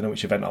running, I don't know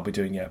which event I'll be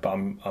doing yet, but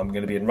I'm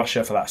going to be in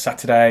Russia for that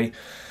Saturday.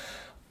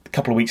 A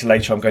couple of weeks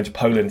later, I'm going to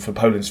Poland for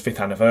Poland's 5th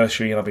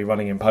anniversary, and I'll be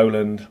running in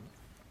Poland.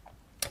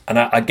 And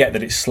I get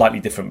that it's slightly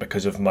different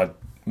because of my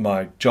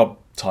job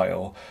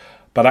title.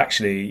 But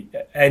actually,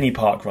 any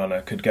park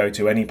runner could go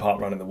to any park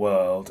run in the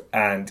world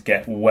and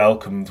get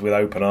welcomed with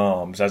open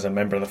arms as a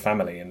member of the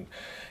family. And,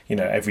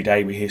 every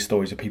day we hear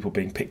stories of people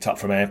being picked up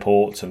from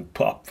airports and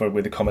put up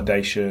with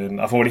accommodation.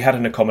 I've already had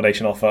an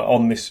accommodation offer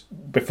on this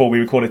before we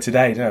recorded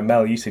today.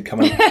 Mel, you said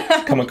come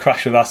and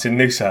crash with us in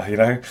Noosa,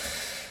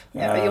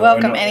 Yeah, but you're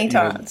welcome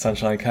anytime.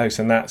 Sunshine Coast.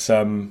 And that's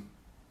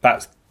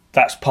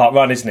park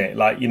run, isn't it?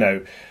 Like,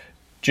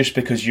 just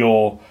because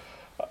you're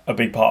a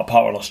big part of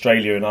parkrun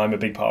Australia and I'm a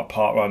big part of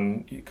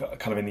parkrun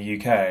kind of in the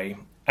UK,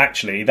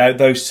 actually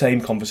those same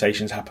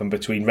conversations happen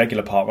between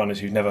regular parkrunners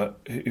who've never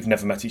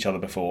met each other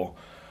before.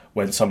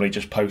 When somebody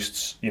just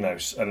posts, an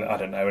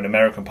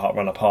American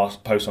parkrunner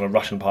posts on a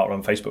Russian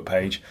parkrun Facebook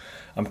page,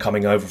 I'm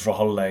coming over for a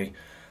holiday,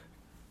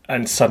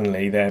 and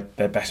suddenly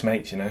they're best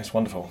mates. It's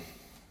wonderful.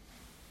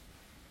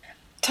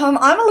 Tom,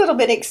 I'm a little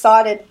bit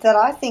excited that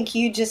I think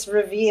you just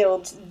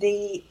revealed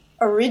the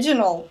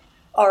original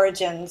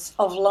origins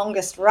of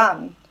longest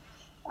run.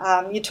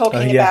 You're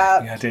talking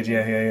about I did,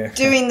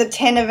 doing the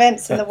 10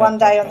 events in the one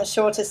day on the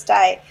shortest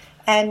day.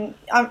 And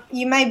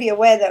you may be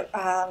aware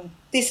that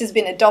this has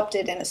been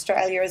adopted in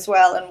Australia as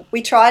well. And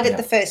we tried it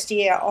the first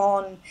year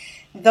on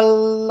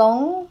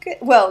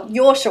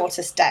your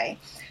shortest day,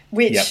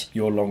 which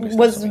your longest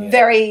was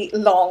very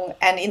long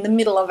and in the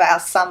middle of our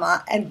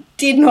summer and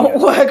did not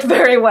work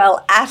very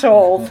well at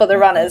all for the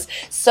runners.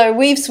 So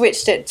we've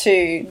switched it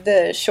to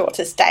the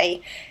shortest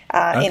day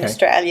in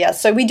Australia.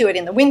 So we do it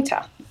in the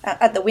winter,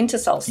 at the winter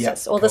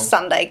solstice, the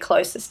Sunday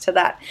closest to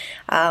that.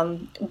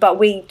 But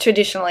we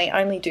traditionally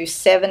only do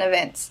 7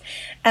 events.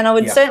 And I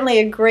would certainly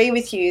agree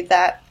with you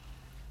that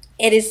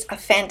it is a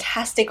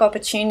fantastic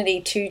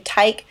opportunity to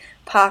take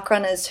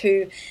parkrunners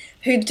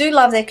who do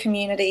love their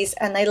communities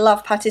and they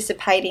love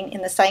participating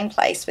in the same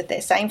place with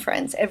their same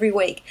friends every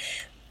week,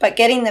 but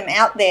getting them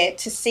out there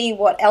to see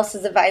what else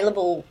is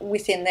available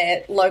within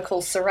their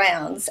local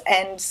surrounds.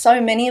 And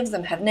so many of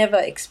them have never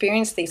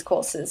experienced these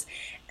courses.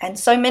 And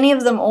so many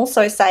of them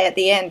also say at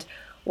the end,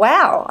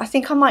 wow, I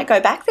think I might go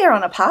back there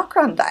on a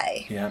parkrun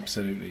day. Yeah,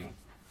 absolutely.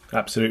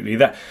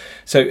 The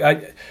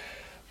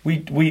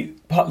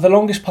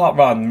longest park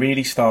run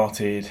really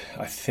started,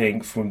 I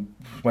think, from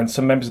when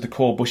some members of the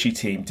core Bushy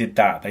team did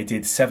that. They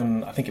did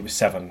 7, I think it was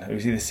 7. It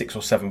was either 6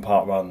 or 7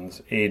 park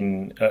runs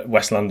in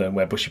West London,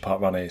 where Bushy Park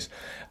Run is,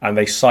 and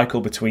they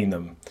cycle between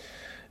them.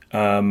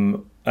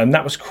 And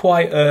that was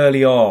quite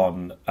early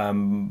on.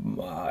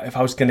 If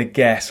I was going to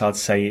guess, I'd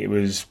say it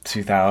was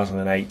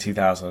 2008,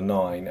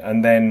 2009,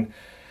 and then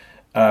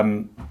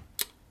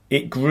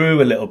it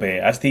grew a little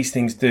bit, as these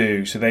things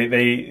do. So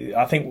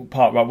I think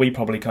we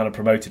probably kind of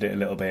promoted it a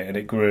little bit, and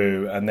it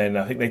grew. And then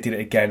I think they did it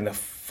again the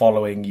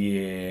following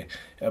year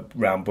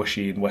around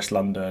Bushy in West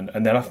London.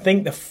 And then I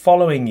think the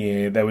following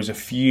year there was a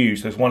few.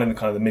 So there's one in the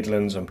kind of the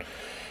Midlands and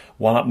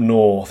one up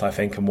north, I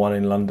think, and one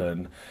in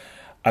London.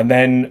 And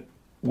then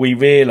we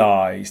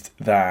realised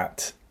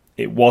that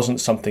it wasn't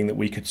something that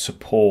we could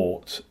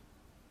support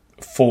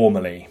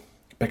formally,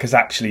 because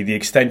actually the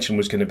extension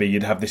was going to be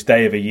you'd have this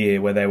day of a year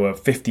where there were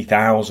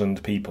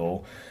 50,000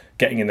 people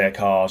getting in their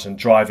cars and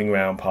driving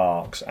around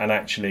parks, and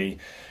actually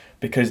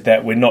because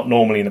we're not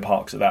normally in the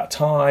parks at that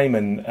time,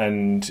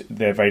 and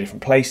they're very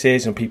different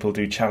places, and people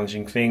do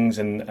challenging things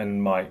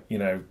and might,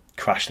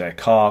 crash their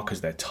car because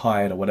they're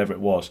tired or whatever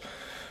it was.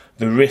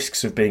 The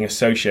risks of being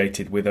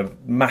associated with a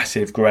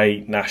massive,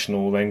 great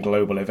national then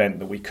global event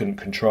that we couldn't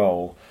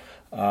control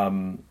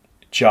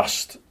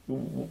just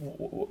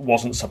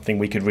wasn't something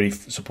we could really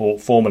support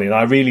formally. And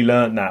I really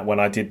learned that when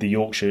I did the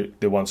Yorkshire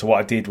one. So what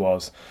I did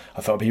was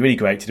I thought it'd be really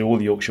great to do all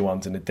the Yorkshire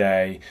ones in a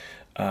day.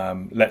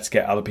 Let's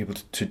get other people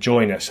to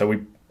join us. So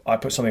I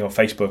put something on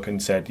Facebook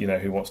and said,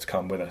 who wants to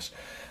come with us?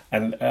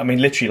 And I mean,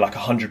 literally like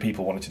 100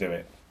 people wanted to do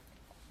it.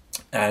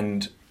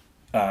 And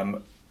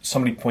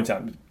somebody pointed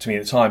out to me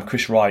at the time,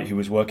 Chris Wright, who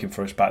was working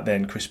for us back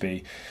then,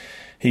 Crispy,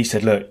 he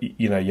said, look,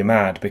 you're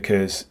mad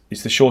because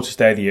it's the shortest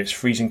day of the year, it's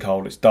freezing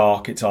cold, it's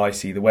dark, it's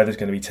icy, the weather's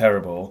going to be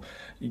terrible.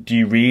 Do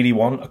you really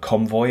want a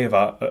convoy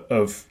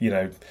of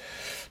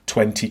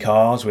 20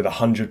 cars with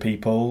 100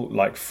 people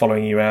like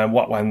following you around?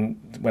 What when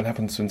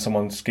happens when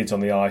someone skids on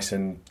the ice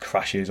and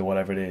crashes or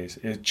whatever it is?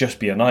 It'd just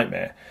be a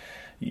nightmare.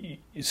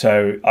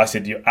 So I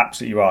said, you're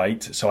absolutely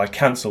right. So I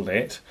cancelled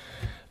it,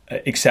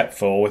 except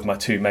for with my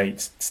 2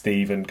 mates,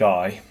 Steve and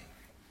Guy.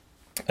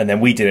 And then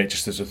we did it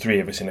just as the 3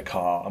 of us in a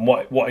car. And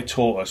what it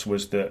taught us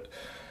was that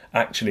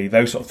actually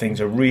those sort of things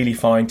are really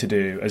fine to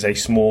do as a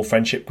small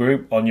friendship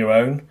group on your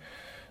own.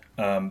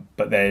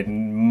 But they're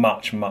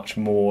much, much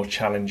more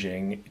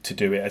challenging to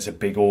do it as a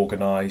big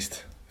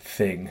organised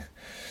thing.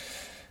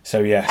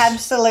 So yes,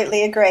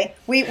 absolutely agree.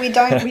 We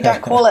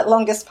don't call it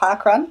longest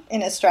park run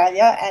in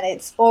Australia, and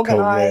it's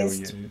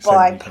organised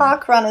by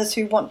park runners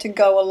who want to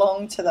go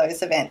along to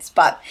those events.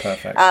 But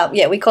perfect.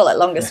 We call it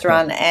longest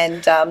run,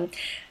 and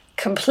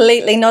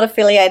completely not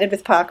affiliated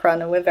with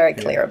parkrun, and we're very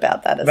clear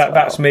about that as well.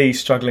 That's me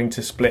struggling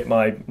to split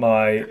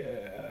my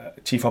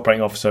chief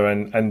operating officer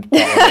and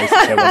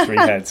partner 3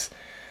 heads.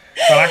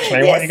 Well,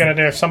 actually, what are you going to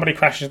do if somebody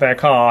crashes their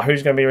car?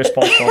 Who's going to be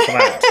responsible for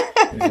that?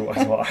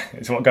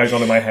 is what goes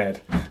on in my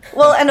head.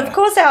 Well, and of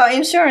course our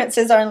insurance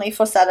is only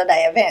for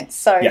Saturday events.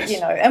 So, yes.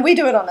 And we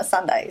do it on a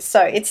Sunday.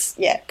 So it's,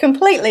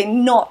 completely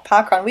not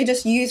parkrun. We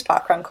just use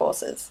parkrun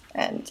courses.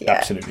 And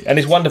absolutely. And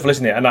it's wonderful,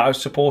 isn't it? And I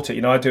support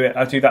it. I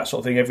do that sort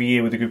of thing every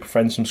year with a group of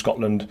friends from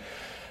Scotland.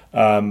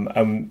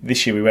 And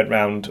this year we went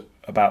round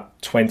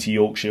about 20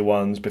 Yorkshire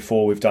ones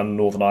before we've done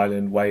Northern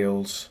Ireland,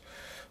 Wales,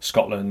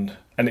 Scotland.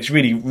 And it's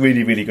really,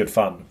 really, really good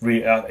fun.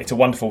 It's a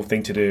wonderful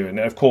thing to do. And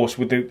of course,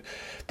 with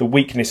the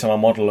weakness of our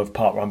model of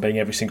parkrun being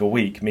every single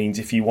week means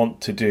if you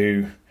want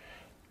to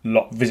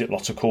visit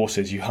lots of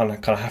courses, you kind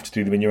of have to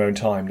do them in your own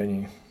time,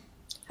 don't you?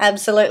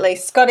 Absolutely.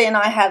 Scotty and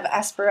I have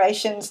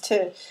aspirations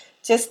to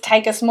just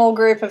take a small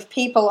group of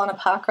people on a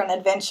parkrun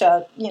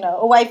adventure,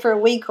 away for a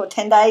week or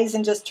 10 days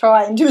and just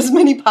try and do as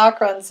many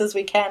parkruns as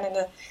we can in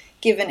a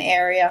given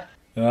area.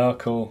 Oh,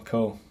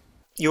 cool.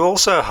 You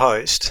also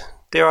host,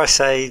 dare I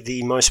say,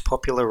 the most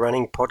popular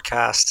running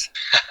podcast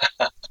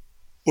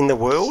in the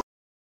world?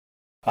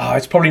 Oh,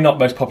 it's probably not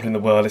most popular in the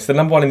world. It's the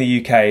number 1 in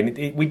the UK, and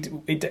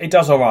it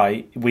does all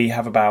right. We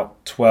have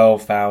about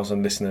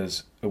 12,000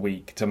 listeners a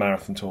week to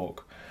Marathon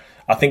Talk.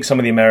 I think some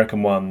of the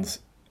American ones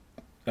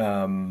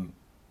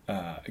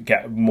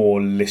get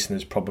more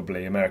listeners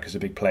probably. America's a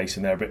big place,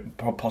 and they're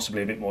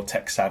possibly a bit more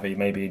tech savvy,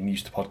 maybe, and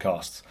used to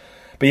podcasts.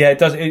 But yeah, it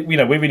does.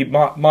 We're really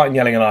Martin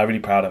Yelling and I are really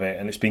proud of it,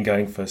 and it's been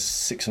going for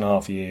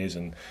 6.5 years,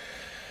 and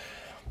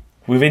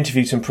we've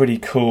interviewed some pretty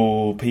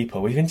cool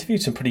people. We've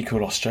interviewed some pretty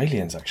cool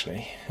Australians,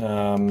 actually.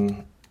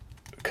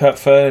 Kurt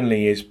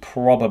Fernley is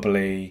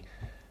probably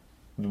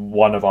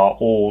one of our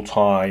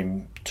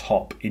all-time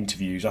top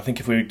interviews. I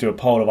think if we do a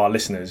poll of our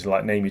listeners,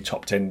 like name your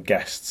top 10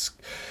 guests,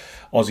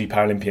 Aussie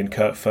Paralympian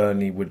Kurt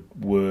Fernley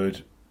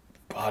would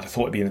I'd have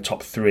thought it'd be in the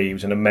top 3. It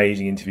was an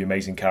amazing interview,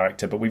 amazing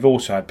character. But we've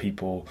also had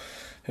people.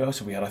 Who else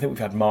have we had? I think we've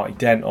had Marty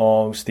Dent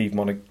on, Steve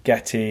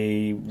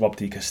Monaghetti, Rob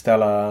Di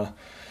Costella.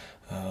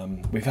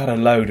 We've had a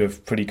load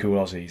of pretty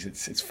cool Aussies.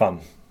 It's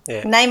fun.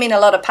 Yeah. Naming a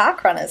lot of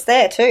park runners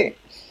there too.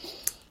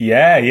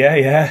 Yeah.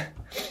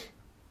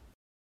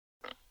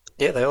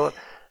 Yeah, they all.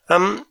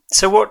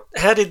 So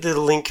how did the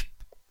link?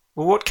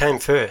 Well, what came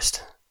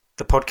first,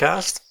 the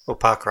podcast or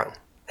parkrun?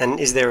 And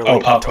is there a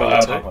link between the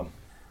two?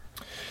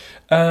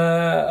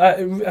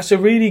 Parkrun. That's a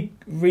really,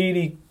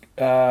 really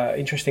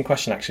interesting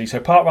question, actually. So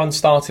parkrun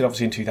started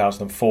obviously in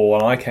 2004,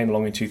 and I came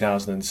along in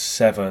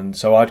 2007.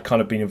 So I'd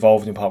kind of been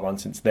involved in parkrun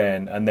since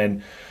then, and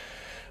then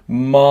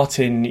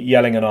Martin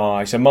Yelling and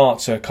I. So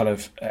Mart's a kind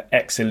of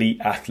ex-elite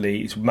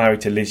athlete. He's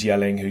married to Liz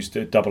Yelling, who's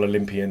a double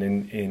Olympian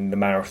in the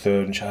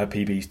marathon. Her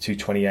PB is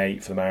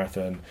 2:28 for the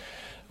marathon.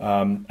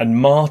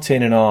 And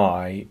Martin and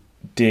I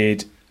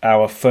did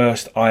our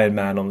first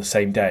Ironman on the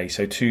same day.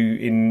 So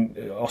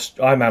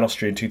Ironman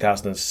Austria in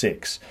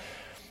 2006,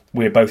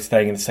 we were both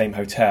staying in the same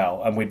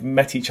hotel, and we'd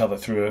met each other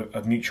through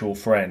a mutual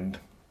friend.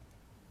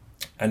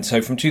 And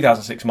so from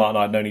 2006, Martin and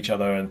I had known each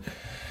other,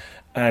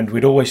 and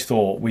we'd always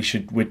thought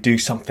we'd do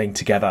something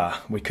together.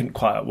 We couldn't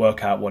quite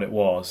work out what it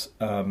was.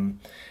 And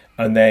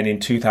then in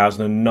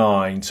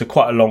 2009, so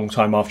quite a long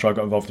time after I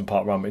got involved in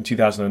parkrun, in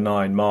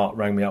 2009, Mark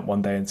rang me up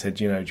one day and said,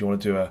 do you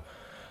want to do a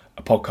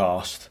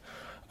podcast?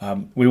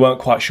 We weren't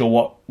quite sure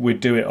what we'd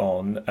do it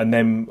on, and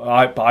then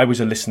I was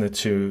a listener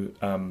to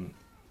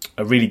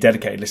a really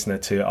dedicated listener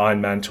to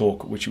Ironman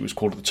Talk, which it was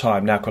called at the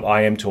time, now called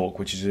IM Talk,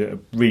 which is a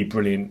really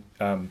brilliant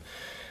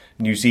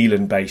New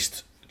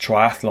Zealand-based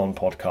triathlon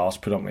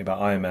podcast, predominantly about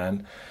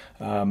Ironman.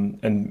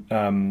 And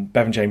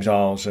Bevan James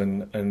Isles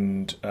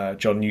and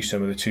John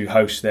Newsom are the two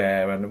hosts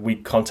there, and we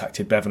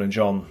contacted Bevan and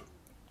John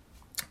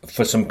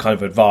for some kind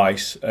of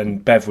advice.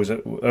 And Bev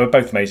they were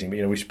both amazing, but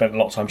we spent a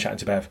lot of time chatting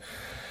to Bev.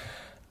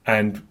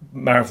 And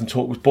Marathon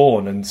Talk was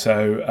born, and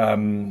so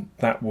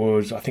that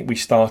was, I think we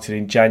started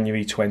in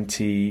January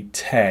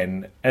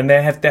 2010, and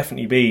there have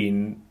definitely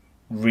been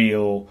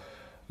real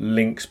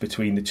links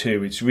between the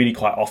two. It's really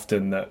quite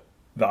often that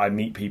I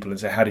meet people and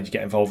say, how did you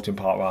get involved in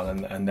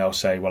parkrun? And they'll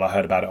say, well, I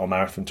heard about it on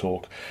Marathon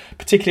Talk.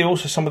 Particularly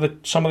also some of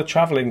the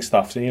travelling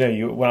stuff. So,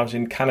 when I was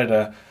in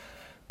Canada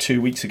 2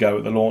 weeks ago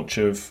at the launch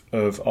of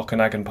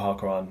Okanagan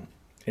Parkrun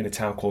in a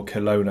town called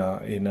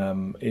Kelowna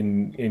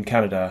in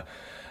Canada.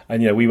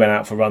 And we went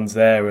out for runs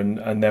there,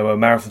 and there were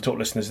Marathon Talk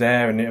listeners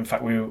there. And in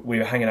fact, we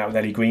were hanging out with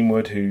Ellie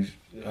Greenwood, who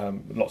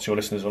lots of your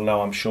listeners will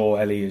know, I'm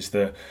sure. Ellie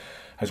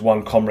has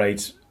won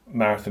Comrades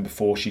Marathon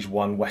before. She's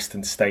won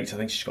Western States. I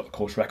think she's got the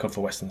course record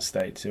for Western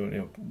States.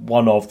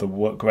 One of the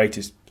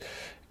greatest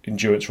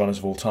endurance runners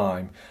of all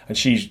time. And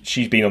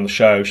she's been on the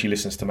show. She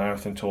listens to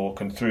Marathon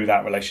Talk, and through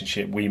that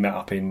relationship, we met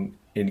up in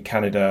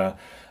Canada.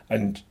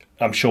 And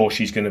I'm sure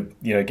she's going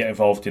to get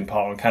involved in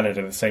parkrun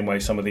Canada the same way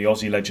some of the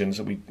Aussie legends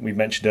that we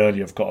mentioned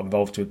earlier have got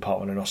involved with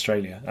parkrun in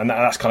Australia, and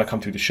that's kind of come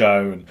through the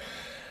show. And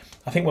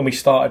I think when we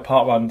started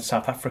parkrun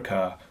South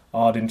Africa,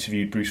 I'd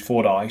interviewed Bruce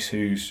Fordyce,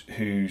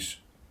 who's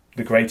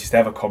the greatest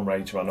ever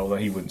Comrades runner, although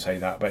he wouldn't say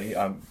that, but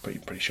I'm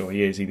pretty sure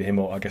he is, either him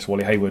or I guess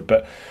Wally Hayward.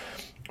 But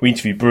we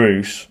interviewed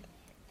Bruce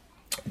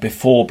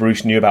before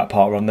Bruce knew about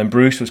parkrun. Then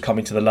Bruce was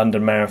coming to the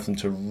London Marathon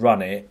to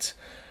run it.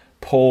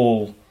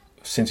 Paul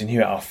Sinton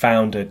Hewitt, our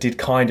founder, did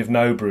kind of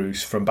know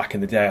Bruce from back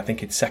in the day. I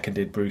think he'd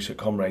seconded Bruce at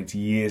Comrades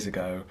years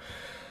ago,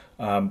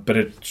 but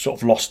had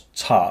sort of lost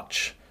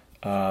touch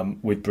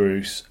with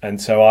Bruce.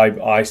 And so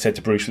I said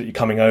to Bruce, that you're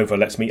coming over,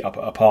 let's meet up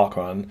at a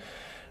parkrun.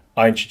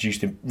 I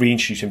reintroduced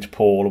him to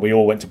Paul. We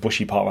all went to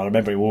Bushy Parkrun. I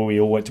remember we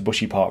all went to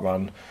Bushy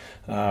Parkrun.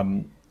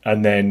 And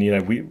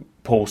then,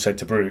 Paul said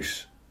to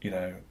Bruce,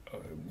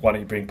 why don't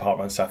you bring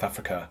parkrun South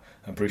Africa?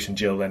 And Bruce and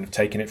Jill then have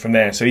taken it from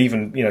there. So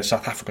even,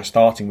 South Africa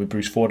starting with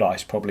Bruce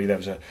Fordyce, probably there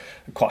was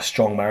quite a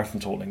strong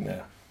Marathon Talk link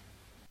there.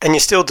 And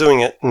you're still doing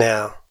it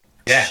now?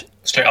 Yeah,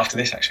 straight after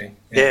this, actually.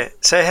 Yeah.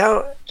 So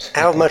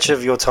how much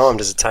of your time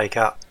does it take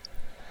up?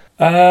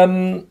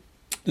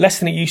 Less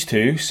than it used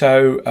to.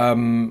 So,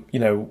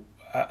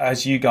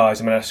 as you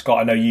guys, Scott,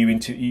 I know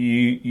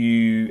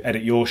you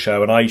edit your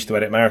show, and I used to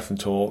edit Marathon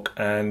Talk,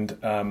 and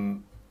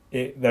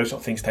those sort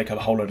of things take a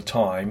whole load of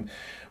time.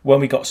 When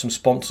we got some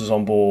sponsors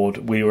on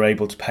board, we were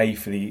able to pay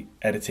for the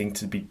editing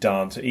to be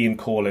done. So Ian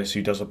Corliss,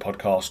 who does a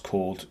podcast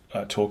called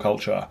Tour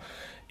Culture,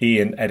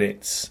 Ian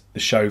edits the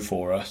show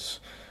for us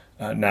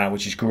now,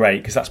 which is great,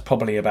 because that's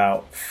probably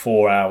about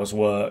 4 hours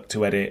work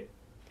to edit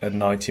a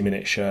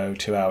 90-minute show,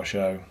 2-hour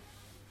show.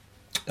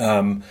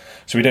 So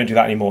we don't do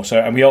that anymore. So,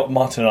 and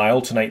Martin and I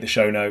alternate the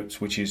show notes,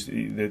 which is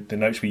the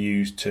notes we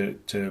use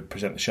to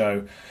present the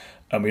show,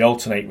 and we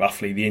alternate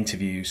roughly the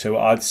interview. So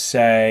I'd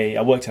say,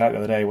 I worked it out the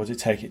other day, what does it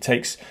take? It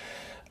takes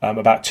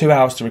about 2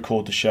 hours to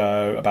record the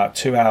show, about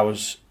 2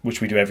 hours,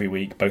 which we do every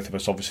week, both of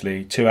us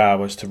obviously, 2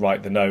 hours to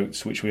write the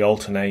notes, which we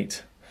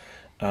alternate,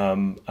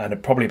 and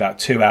probably about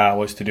 2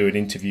 hours to do an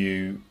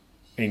interview,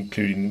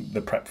 including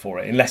the prep for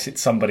it, unless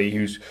it's somebody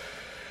who's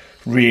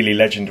really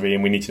legendary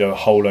and we need to do a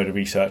whole load of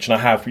research. And I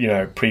have,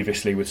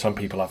 previously with some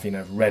people, I've,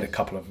 read a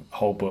couple of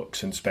whole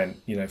books and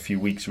spent, a few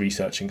weeks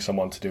researching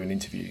someone to do an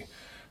interview.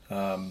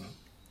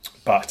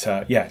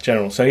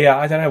 General. So yeah,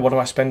 I don't know, what do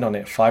I spend on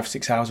it?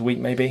 5-6 hours a week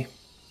maybe?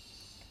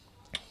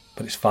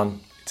 But it's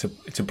fun.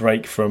 It's a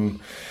break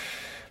from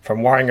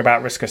worrying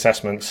about risk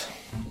assessments.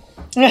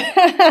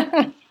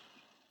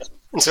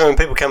 And so when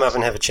people come up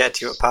and have a chat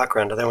to you at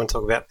parkrun, do they want to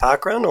talk about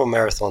parkrun or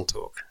marathon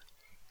talk?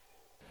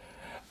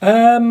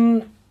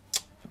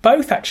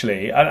 Both,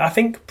 actually. I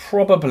think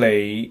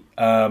probably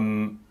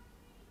there'll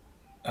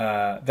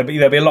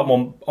be a lot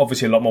more,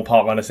 obviously a lot more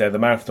park runners there, the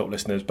Marathon Talk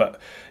listeners, but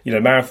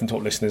Marathon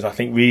Talk listeners, I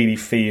think, really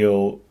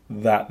feel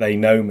that they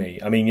know me.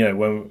 I mean,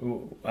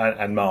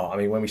 and Mark, I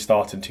mean, when we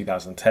started in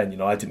 2010,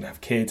 I didn't have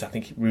kids. I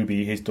think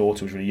Ruby, his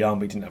daughter, was really young,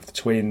 but he didn't have the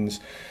twins.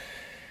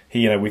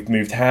 We've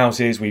moved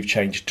houses, we've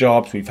changed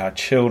jobs, we've had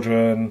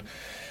children,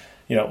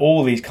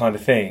 all these kind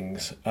of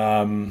things,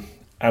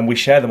 and we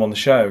share them on the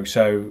show.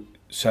 So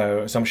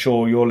as I'm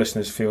sure your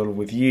listeners feel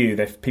with you,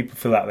 people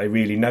feel that they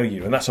really know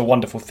you, and that's a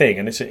wonderful thing.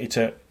 And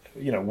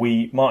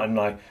Martin and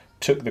I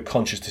took the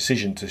conscious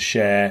decision to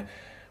share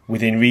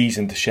within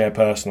reason, to share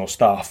personal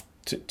stuff,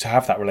 to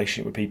have that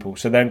relationship with people.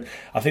 So then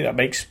I think that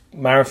makes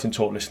Marathon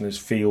Talk listeners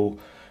feel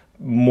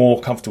more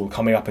comfortable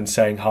coming up and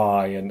saying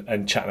hi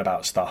and chatting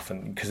about stuff,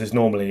 and because there's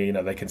normally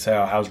they can say,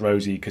 oh, how's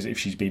Rosie, because if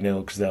she's been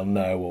ill, because they'll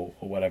know,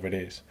 or whatever it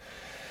is.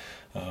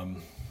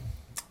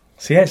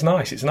 So yeah, it's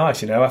nice.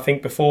 I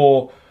think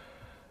before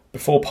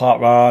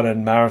parkrun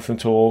and Marathon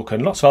Talk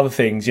and lots of other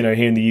things, here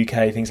in the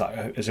UK, things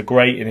like, there's a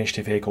great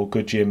initiative here called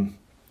Good Gym,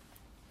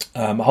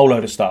 a whole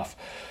load of stuff.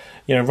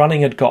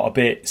 Running had got a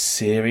bit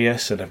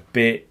serious and a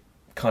bit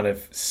kind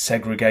of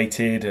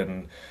segregated,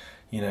 and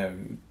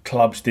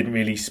clubs didn't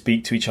really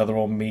speak to each other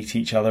or meet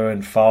each other,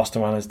 and faster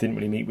runners didn't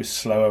really meet with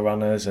slower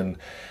runners. And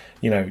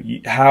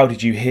how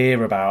did you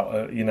hear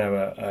about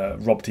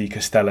Rob D.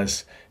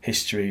 Costella's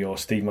history, or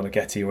Steve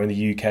Monaghetti, or in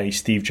the UK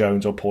Steve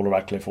Jones or Paula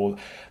Radcliffe? Or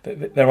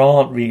there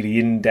aren't really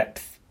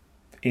in-depth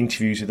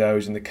interviews with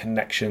those, and the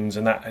connections,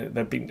 and that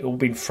they've all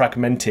been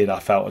fragmented, I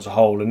felt, as a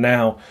whole. And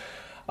now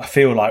I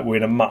feel like we're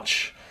in a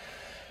much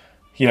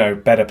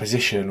better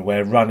position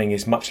where running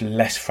is much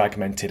less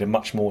fragmented and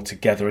much more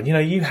together. And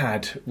you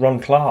had Ron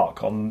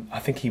Clark on. I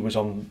think he was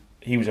a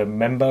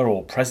member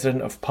or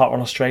president of Parkrun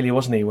Australia,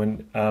 wasn't he,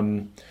 when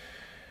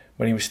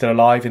he was still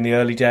alive in the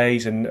early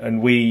days? And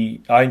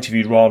I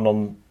interviewed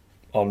Ron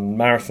on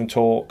Marathon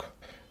Talk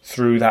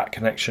through that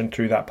connection,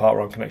 through that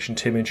parkrun connection.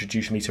 Tim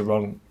introduced me to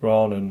Ron,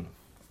 and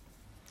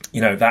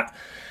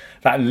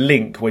that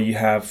link where you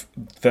have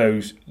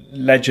those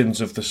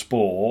legends of the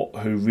sport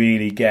who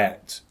really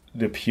get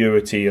the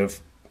purity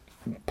of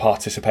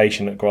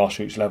participation at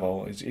grassroots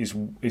level is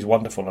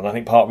wonderful. And I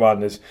think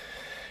parkrun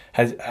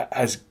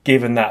has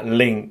given that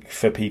link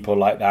for people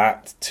like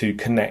that to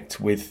connect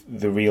with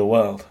the real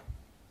world.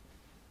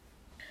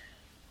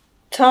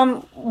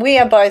 Tom, we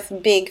are both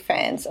big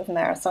fans of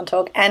Marathon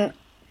Talk and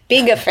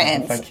bigger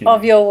fans you.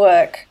 of your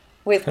work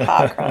with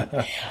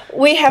parkrun.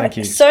 We have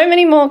so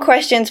many more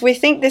questions. We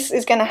think this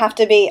is going to have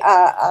to be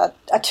a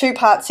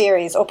 2-part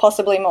series, or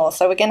possibly more.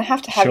 So we're going to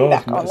have you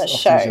back on the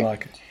show.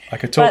 I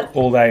could talk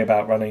all day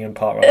about running and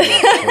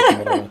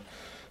parkrun.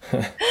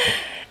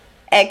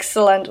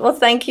 Excellent. Well,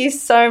 thank you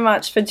so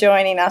much for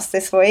joining us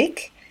this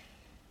week.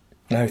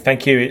 No,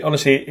 thank you.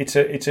 Honestly,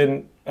 it's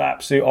an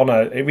absolute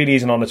honour. It really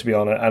is an honour to be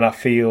on it, and I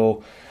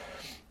feel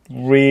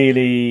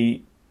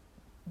really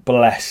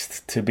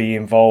blessed to be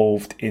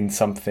involved in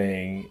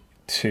something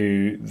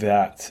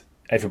that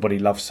everybody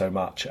loves so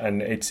much.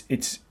 And it's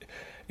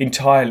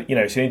entirely,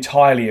 it's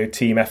entirely a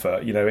team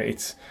effort.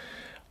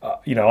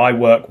 I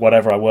work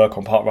whatever I work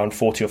on parkrun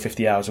 40 or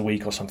 50 hours a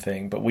week or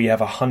something, but we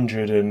have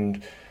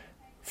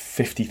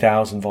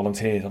 150,000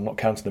 volunteers. I'm not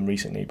counting them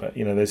recently, but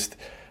there's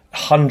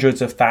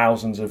hundreds of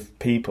thousands of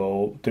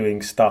people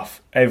doing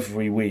stuff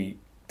every week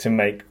to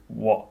make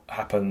what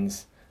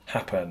happens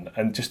happen.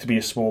 And just to be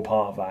a small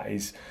part of that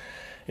is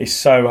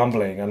so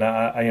humbling, and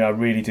I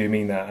really do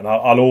mean that. And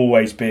I'll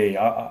always be.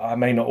 I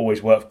may not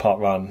always work for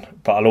parkrun,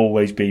 but I'll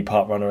always be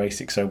parkrunner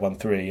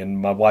A6013, and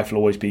my wife will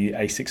always be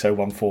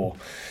A6014.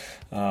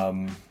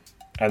 And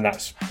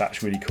that's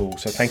really cool.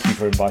 So thank you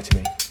for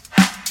inviting me.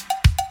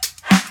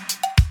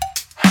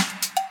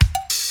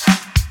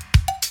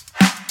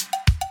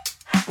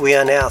 We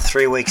are now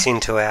 3 weeks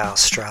into our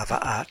Strava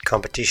art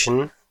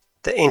competition.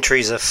 The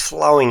entries are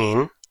flooding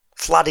in.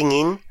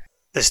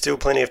 There's still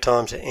plenty of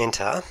time to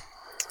enter.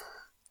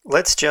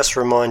 Let's just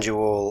remind you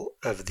all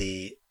of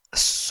the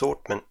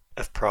assortment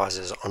of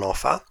prizes on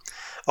offer.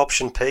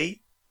 Option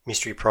P,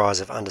 mystery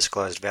prize of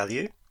undisclosed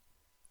value.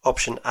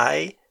 Option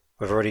A,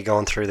 we've already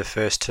gone through the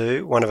first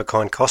two,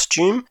 one-of-a-kind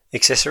costume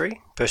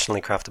accessory,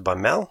 personally crafted by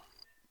Mel,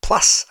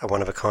 plus a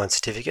one-of-a-kind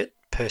certificate,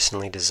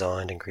 personally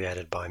designed and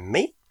created by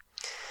me.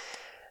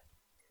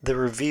 The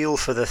reveal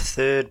for the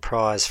third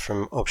prize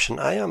from option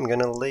A, I'm going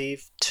to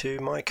leave to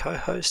my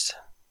co-host,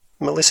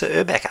 Melissa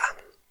Urbacher.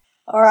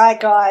 All right,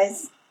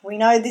 guys. We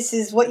know this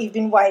is what you've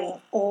been waiting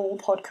all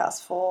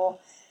podcast for.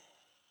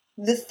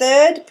 The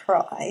third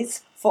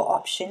prize for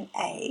option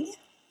A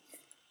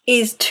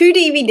is 2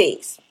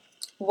 DVDs,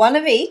 one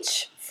of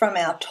each from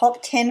our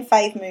top 10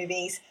 fave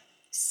movies,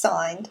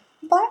 signed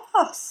by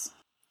us.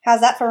 How's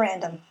that for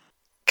random?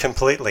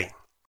 Completely.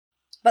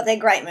 But they're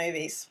great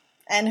movies.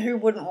 And who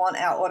wouldn't want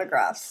our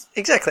autographs?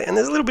 Exactly. And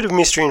there's a little bit of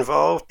mystery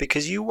involved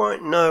because you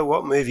won't know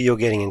what movie you're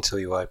getting until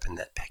you open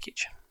that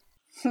package.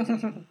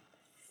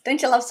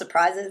 Don't you love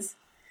surprises?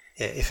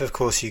 Yeah, if of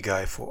course you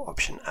go for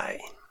option A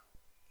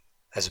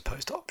as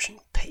opposed to option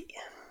P.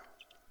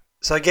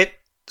 So get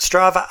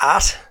Strava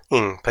Art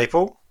in,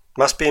 people.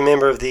 Must be a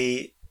member of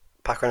the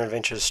Parkrun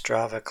Adventures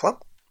Strava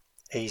Club.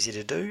 Easy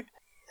to do.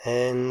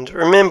 And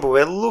remember,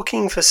 we're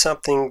looking for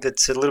something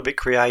that's a little bit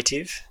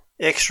creative.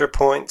 Extra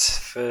points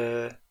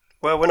for...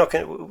 Well,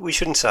 we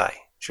shouldn't say,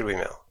 should we,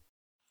 Mel?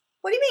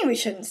 What do you mean we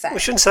shouldn't say? We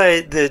shouldn't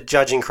say the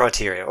judging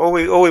criteria. All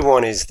we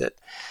want is that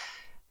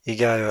you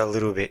go a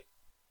little bit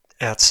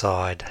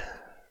outside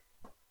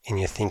in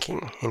your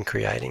thinking in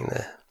creating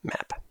the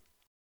map.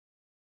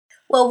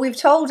 Well, we've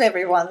told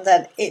everyone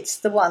that it's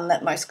the one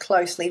that most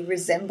closely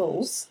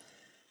resembles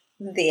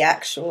the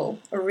actual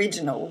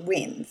original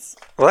wins.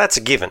 Well, that's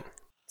a given.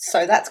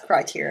 So that's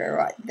criteria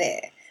right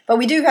there. But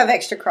we do have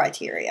extra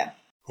criteria.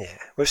 Yeah.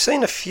 We've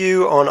seen a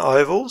few on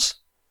ovals.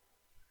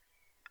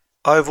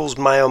 Ovals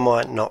may or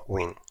might not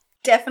win.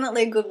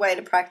 Definitely a good way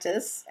to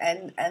practice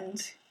and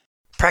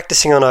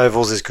Practicing on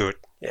ovals is good,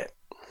 yeah.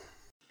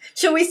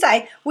 shall we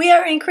say, we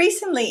are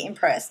increasingly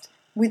impressed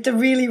with the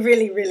really,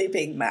 really, really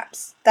big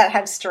maps that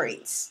have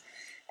streets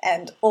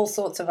and all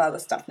sorts of other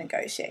stuff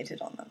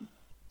negotiated on them.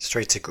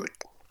 Streets are good.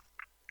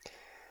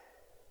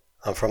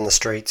 I'm from the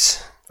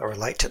streets. I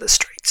relate to the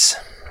streets.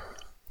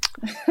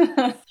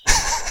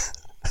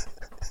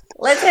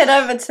 Let's head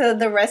over to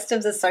the rest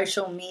of the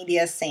social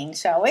media scene,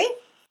 shall we?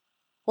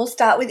 We'll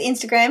start with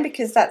Instagram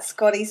because that's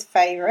Scotty's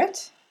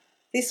favourite.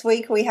 This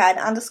week we had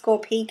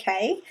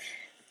 _PK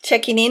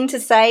checking in to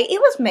say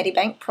it was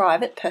Medibank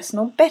Private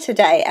Personal Better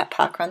Day at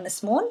Parkrun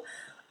this morning.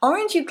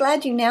 Aren't you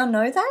glad you now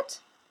know that?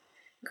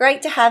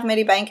 Great to have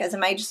Medibank as a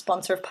major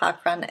sponsor of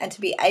Parkrun and to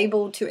be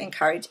able to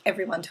encourage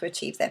everyone to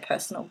achieve their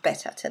personal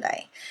better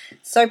today.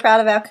 So proud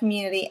of our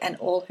community and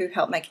all who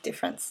help make a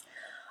difference.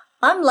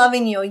 I'm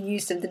loving your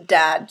use of the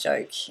dad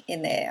joke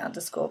in there,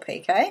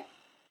 _PK.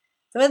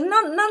 There were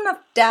not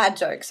enough dad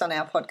jokes on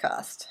our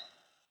podcast.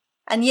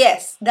 And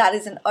yes, that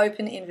is an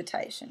open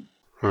invitation.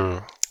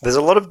 There's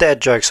a lot of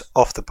dad jokes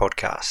off the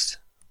podcast.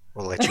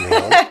 We'll let you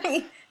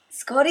know.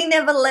 Scotty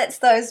never lets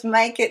those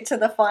make it to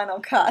the final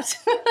cut.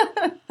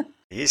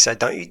 You say,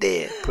 don't you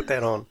dare put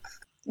that on.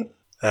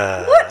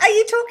 What are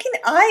you talking?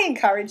 I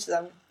encourage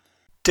them.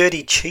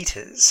 Dirty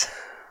cheaters.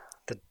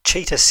 The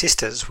cheetah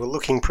sisters were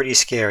looking pretty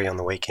scary on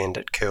the weekend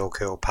at Curl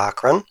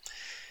Parkrun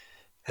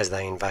as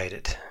they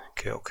invaded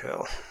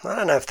Curl. I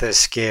don't know if the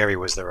scary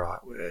was the right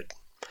word,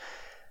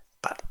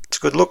 but it's a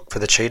good look for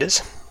the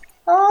cheaters.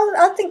 Oh,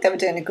 I think they were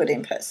doing a good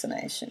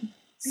impersonation.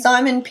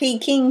 Simon P.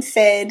 King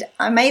said,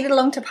 I made it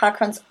along to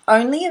Parkrun's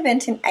only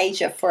event in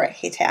Asia for a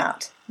hit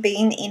out.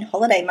 Being in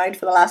holiday mode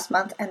for the last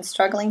month and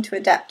struggling to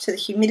adapt to the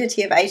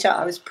humidity of Asia,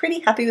 I was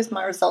pretty happy with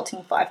my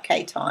resulting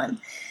 5K time.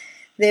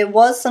 There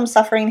was some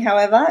suffering,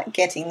 however,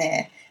 getting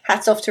there.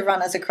 Hats off to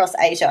runners across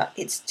Asia.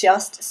 It's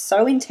just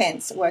so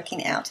intense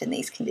working out in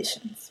these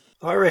conditions.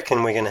 I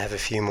reckon we're going to have a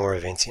few more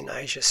events in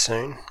Asia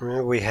soon.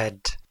 Remember we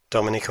had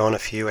Dominic on a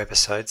few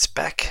episodes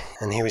back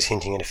and he was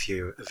hinting at a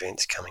few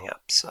events coming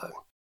up, so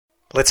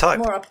let's hope.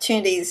 More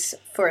opportunities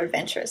for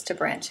adventurers to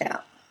branch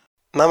out.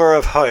 Mama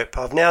of Hope,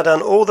 I've now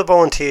done all the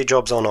volunteer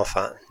jobs on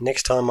offer.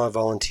 Next time I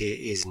volunteer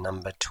is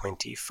number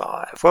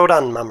 25. Well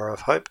done, Mama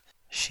of Hope.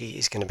 She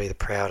is going to be the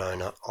proud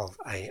owner of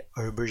a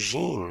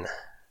aubergine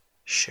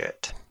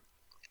shirt.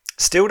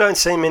 Still don't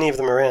see many of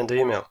them around, do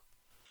you, Mel?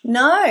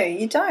 No,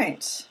 you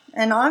don't.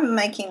 And I'm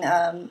making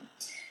a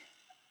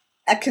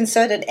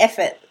concerted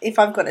effort, if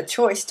I've got a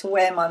choice, to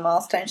wear my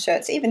milestone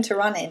shirts, even to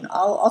run in.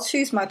 I'll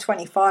choose my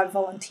 25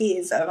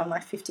 volunteers over my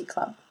 50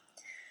 club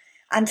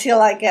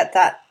until I get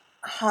that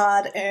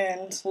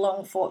hard-earned,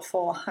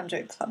 long-fought-for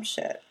 100 club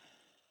shirt.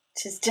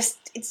 Which is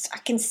just, I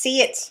can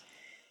see it.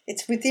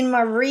 It's within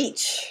my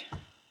reach.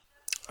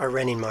 I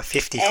ran in my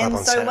 50 club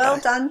on Saturday. And so well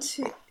done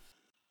to...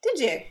 Did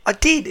you? I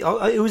did.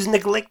 It was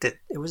neglected.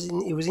 It was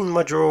in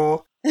my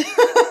drawer.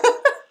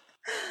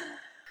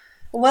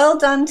 Well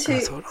done to... I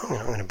thought,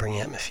 I'm going to bring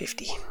out my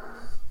 50.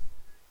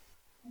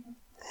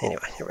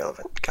 Anyway,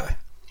 irrelevant. Go.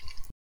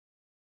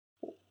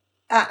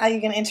 Are you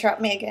going to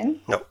interrupt me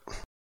again? No.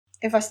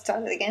 If I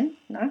start it again?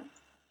 No?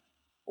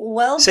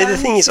 Well See, done. the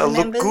thing is, I look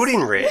members. good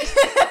in red.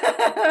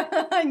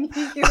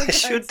 I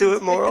should do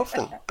it more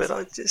often, but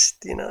I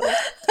just,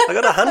 I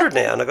got 100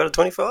 now and I got a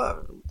 25.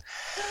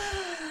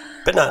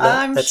 But no,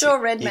 I'm that's sure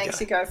it. red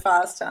makes you go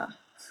faster.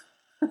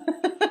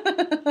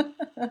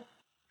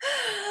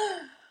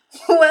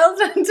 Well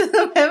done to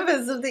the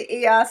members of the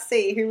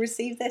ERC who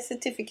received their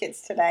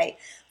certificates today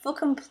for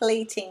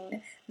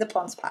completing the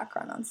Ponds Park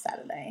Run on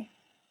Saturday.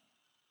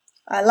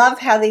 I love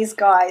how these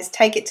guys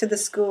take it to the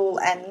school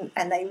and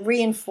they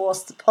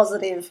reinforce the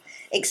positive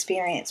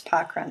experience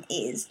parkrun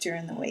is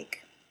during the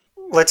week.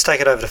 Let's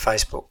take it over to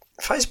Facebook.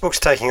 Facebook's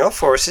taking off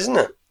for us, isn't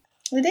it?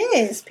 It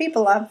is.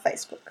 People love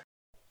Facebook.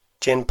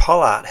 Jen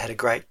Pollard had a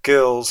great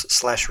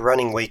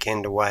girls/running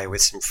weekend away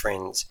with some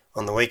friends.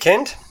 On the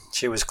weekend,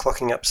 she was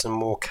clocking up some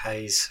more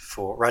Ks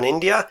for Run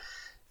India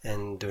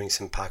and doing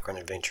some parkrun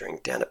adventuring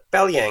down at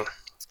Balyang.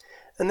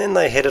 And then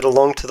they headed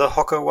along to the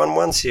Hocker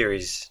 1-1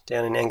 series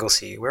down in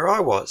Anglesey, where I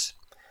was.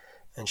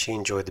 and she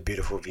enjoyed the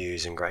beautiful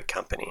views and great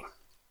company.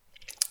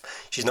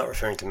 She's not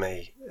referring to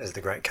me as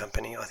the great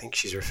company. I think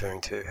she's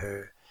referring to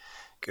her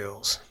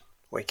girls'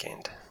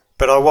 weekend.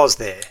 But I was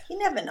there. You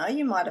never know,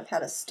 you might have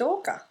had a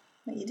stalker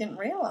that you didn't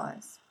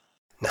realise.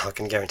 No, I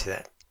can guarantee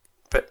that.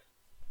 But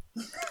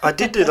I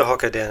did do the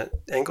hocka down at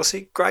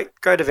Anglesey. Great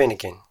event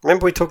again.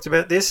 Remember we talked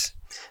about this?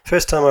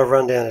 First time I've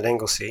run down at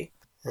Anglesey,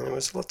 and it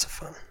was lots of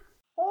fun.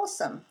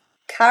 Awesome.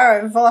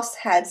 Caro Voss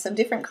had some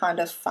different kind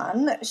of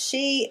fun.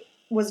 She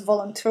was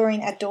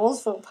volunteering at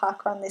Dawesville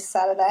Parkrun this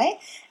Saturday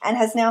and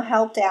has now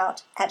helped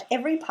out at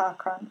every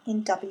parkrun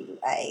in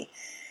WA.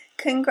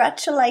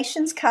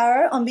 Congratulations,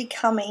 Caro, on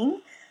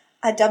becoming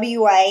a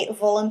WA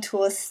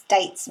volunteer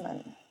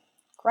statesman.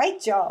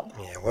 Great job.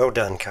 Yeah, well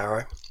done,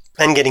 Caro.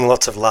 And getting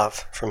lots of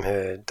love from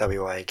her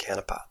WA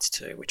counterparts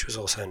too, which was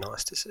also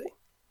nice to see.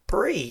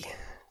 Bree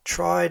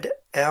tried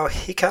our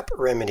hiccup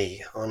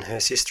remedy on her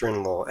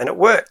sister-in-law, and it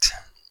worked.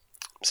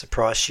 I'm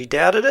surprised she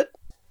doubted it,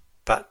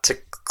 but to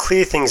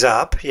clear things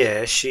up,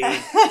 yeah, she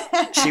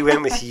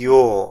went with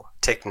your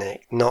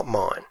technique, not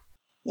mine.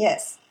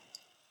 Yes.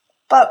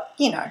 But,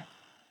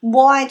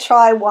 why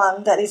try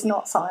one that is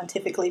not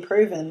scientifically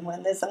proven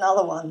when there's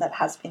another one that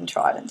has been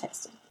tried and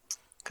tested?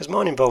 Because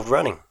mine involved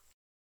running.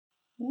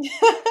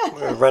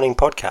 We're a running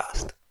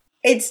podcast.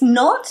 It's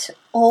not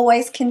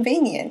always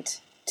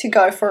convenient to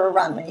go for a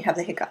run when you have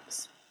the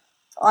hiccups.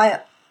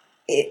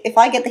 If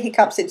I get the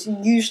hiccups, it's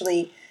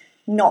usually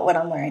not when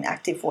I'm wearing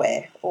active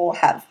wear or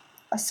have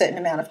a certain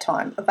amount of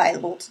time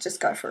available to just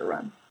go for a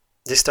run.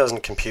 This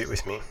doesn't compute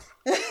with me.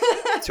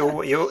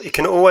 You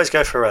can always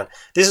go for a run.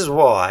 This is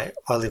why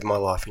I live my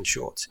life in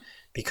shorts,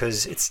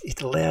 because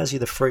it allows you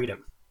the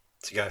freedom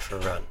to go for a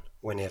run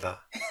whenever,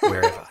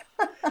 wherever.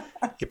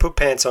 You put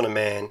pants on a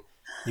man,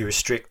 you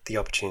restrict the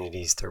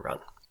opportunities to run.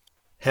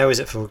 How is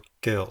it for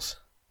girls,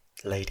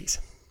 ladies?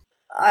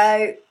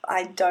 I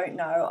don't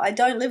know. I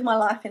don't live my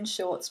life in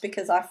shorts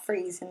because I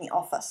freeze in the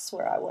office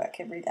where I work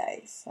every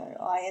day. So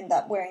I end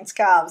up wearing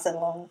scarves and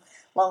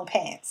long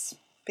pants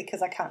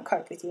because I can't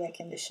cope with the air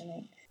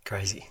conditioning.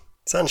 Crazy.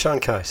 Sunshine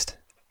Coast,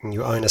 and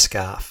you own a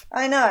scarf.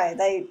 I know.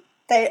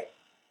 They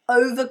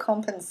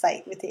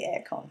overcompensate with the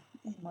aircon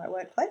in my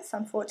workplace,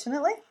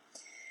 unfortunately.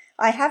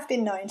 I have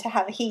been known to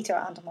have a heater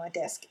under my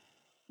desk,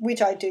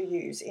 which I do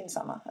use in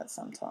summer at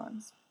some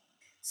times.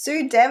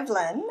 Sue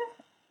Devlin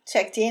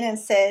checked in and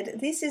said,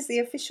 "This is the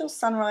official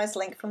sunrise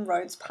link from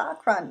Rhodes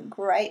Parkrun.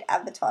 Great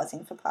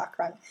advertising for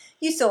Parkrun."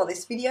 You saw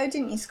this video,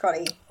 didn't you,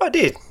 Scotty? I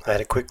did. I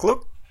had a quick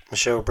look.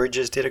 Michelle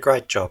Bridges did a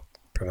great job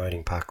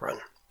promoting Parkrun.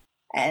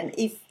 And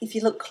if you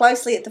look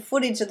closely at the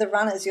footage of the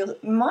runners, you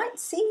might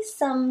see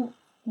some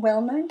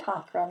well-known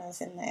park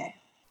runners in there.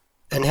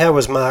 And how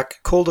was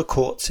Mark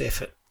Caldercourt's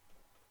effort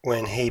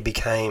when he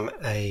became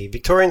a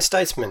Victorian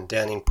statesman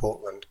down in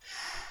Portland?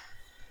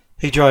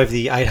 He drove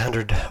the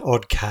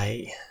 800-odd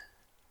K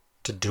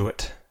to do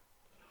it.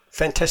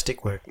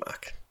 Fantastic work,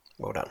 Mark.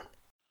 Well done.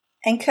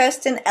 And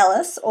Kirsten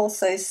Ellis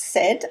also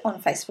said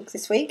on Facebook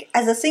this week,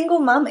 "As a single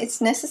mum,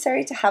 it's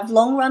necessary to have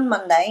long run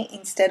Monday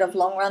instead of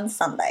long run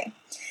Sunday.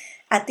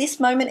 At this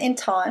moment in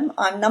time,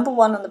 I'm number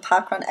 1 on the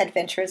Parkrun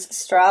Adventurers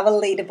Strava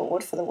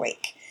leaderboard for the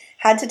week.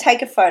 Had to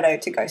take a photo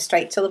to go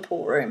straight to the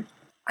pool room."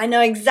 I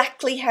know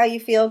exactly how you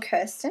feel,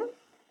 Kirsten.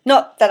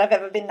 Not that I've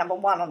ever been number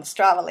 1 on the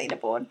Strava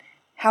leaderboard.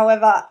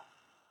 However,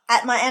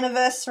 at my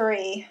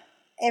anniversary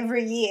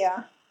every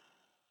year,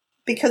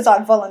 because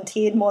I've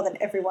volunteered more than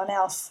everyone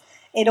else,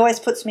 it always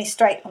puts me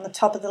straight on the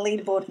top of the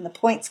leaderboard in the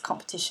points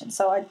competition.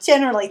 So I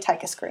generally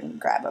take a screen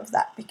grab of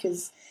that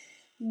because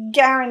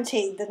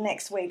guaranteed the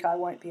next week I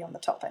won't be on the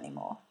top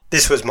anymore.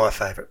 This was my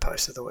favourite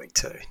post of the week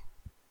too.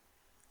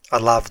 I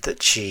loved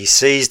that she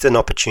seized an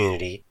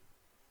opportunity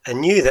and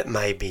knew that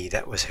maybe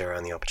that was her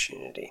only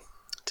opportunity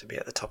to be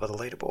at the top of the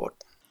leaderboard.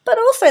 But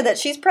also that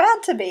she's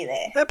proud to be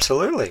there.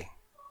 Absolutely.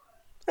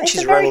 And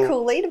it's a very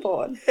cool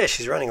leaderboard. Yeah,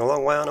 she's running a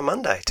long way on a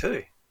Monday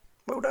too.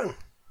 Well done.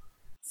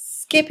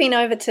 Skipping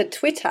over to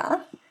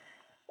Twitter,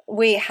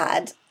 we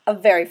had a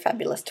very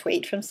fabulous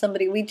tweet from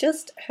somebody we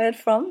just heard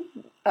from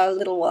a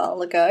little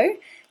while ago.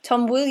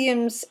 Tom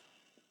Williams,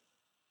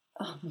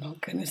 I'm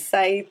not going to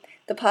say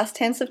the past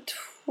tense of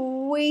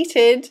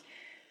tweeted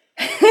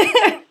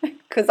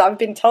because I've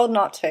been told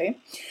not to.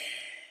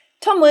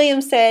 Tom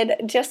Williams said,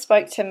 "Just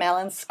spoke to Mel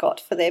and Scott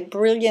for their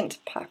brilliant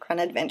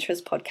Parkrun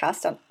Adventurers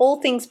podcast on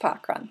all things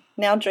parkrun.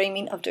 Now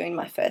dreaming of doing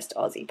my first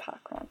Aussie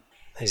parkrun."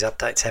 These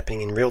updates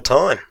happening in real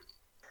time.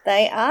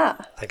 They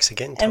are. Thanks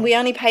again, Tom. And we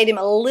only paid him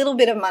a little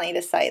bit of money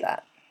to say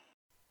that.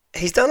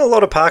 He's done a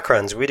lot of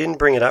parkruns. We didn't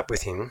bring it up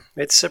with him.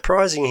 It's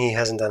surprising he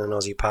hasn't done an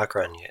Aussie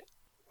parkrun yet.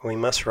 We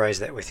must raise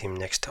that with him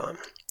next time.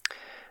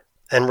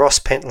 And Ross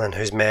Pentland,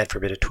 who's mad for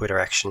a bit of Twitter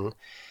action,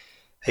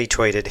 he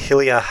tweeted,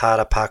 "Hillier,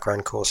 harder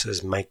parkrun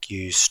courses make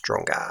you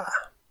stronger."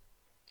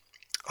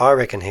 I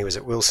reckon he was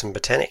at Wilson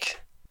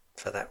Botanic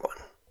for that one.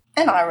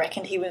 And I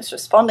reckon he was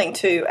responding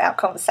to our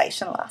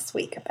conversation last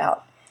week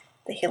about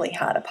the hilly,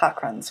 harder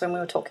parkruns when we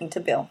were talking to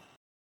Bill.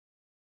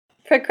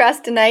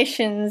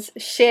 Procrastinations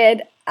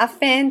shared a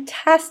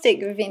fantastic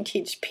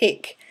vintage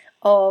pic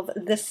of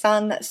the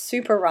Sun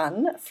Super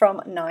Run from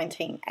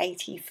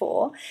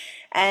 1984.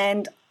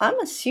 And I'm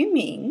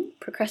assuming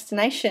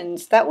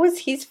procrastinations, that was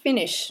his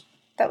finish.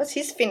 That was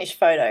his finish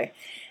photo.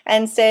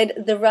 And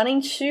said the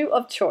running shoe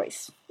of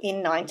choice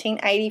in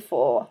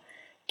 1984,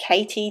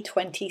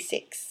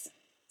 KT26.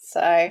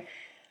 So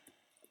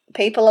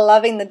people are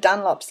loving the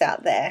Dunlops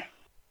out there.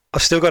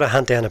 I've still got to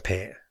hunt down a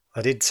pair.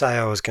 I did say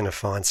I was going to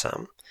find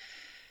some,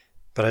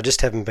 but I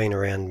just haven't been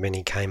around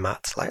many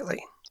Kmarts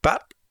lately.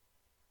 But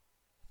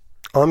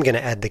I'm going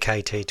to add the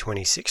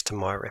KT26 to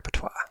my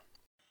repertoire.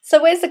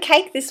 So where's the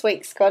cake this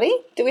week, Scotty?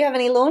 Do we have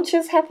any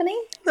launches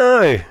happening?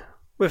 No,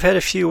 we've had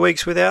a few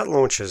weeks without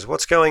launches.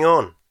 What's going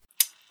on?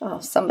 Oh,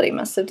 somebody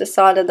must have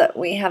decided that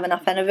we have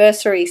enough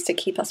anniversaries to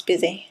keep us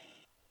busy.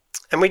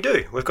 And we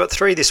do. We've got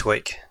 3 this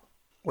week.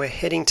 We're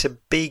heading to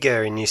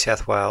Bega in New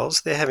South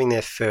Wales. They're having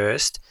their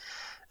first,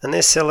 and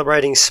they're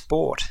celebrating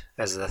sport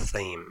as the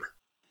theme.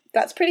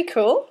 That's pretty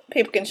cool.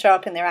 People can show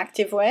up in their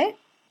activewear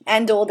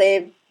and or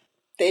their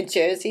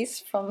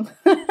jerseys from...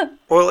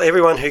 Well,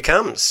 everyone who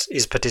comes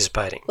is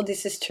participating. Well,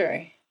 this is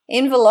true.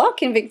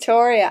 Inverloch in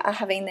Victoria are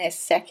having their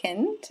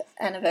 2nd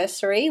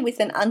anniversary with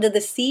an Under the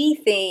Sea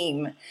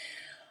theme,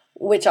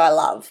 which I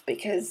love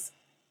because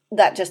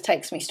that just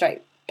takes me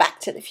straight back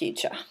to the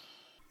future.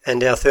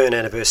 And our 3rd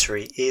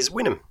anniversary is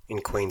Wynnum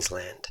in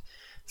Queensland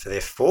for their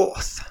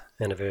 4th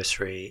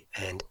anniversary,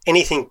 and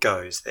anything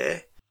goes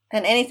there.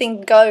 And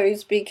anything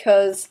goes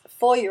because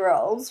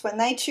 4-year-olds, when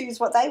they choose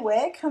what they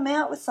wear, come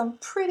out with some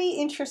pretty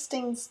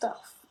interesting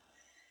stuff.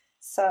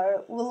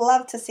 So we'll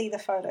love to see the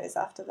photos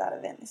after that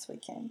event this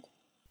weekend.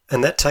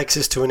 And that takes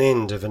us to an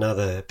end of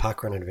another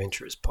Parkrun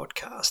Adventurers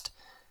podcast.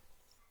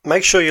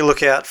 Make sure you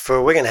look out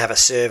for, we're going to have a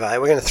survey.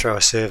 We're going to throw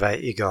a survey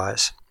at you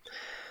guys.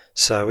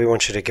 So we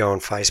want you to go on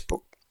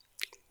Facebook,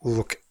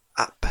 look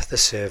up the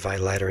survey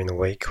later in the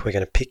week. We're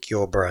going to pick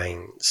your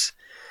brains.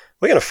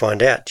 We're going to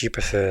find out, do you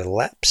prefer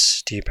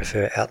laps? Do you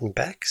prefer out and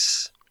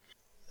backs?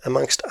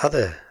 Amongst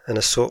an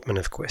assortment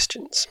of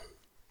questions.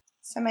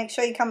 So make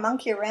sure you come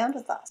monkey around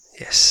with us.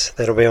 Yes,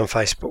 that'll be on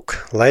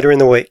Facebook later in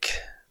the week.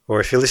 Or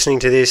if you're listening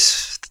to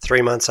this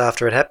 3 months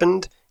after it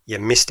happened, you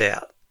missed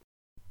out.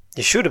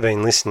 You should have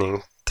been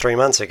listening 3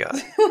 months ago.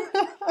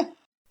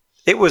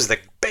 It was the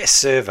best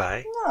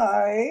survey.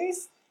 No,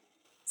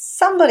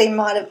 somebody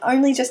might have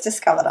only just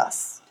discovered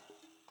us.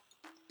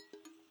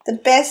 The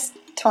best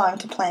time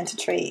to plant a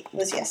tree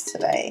was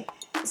yesterday.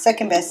 The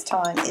second best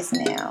time is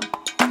now.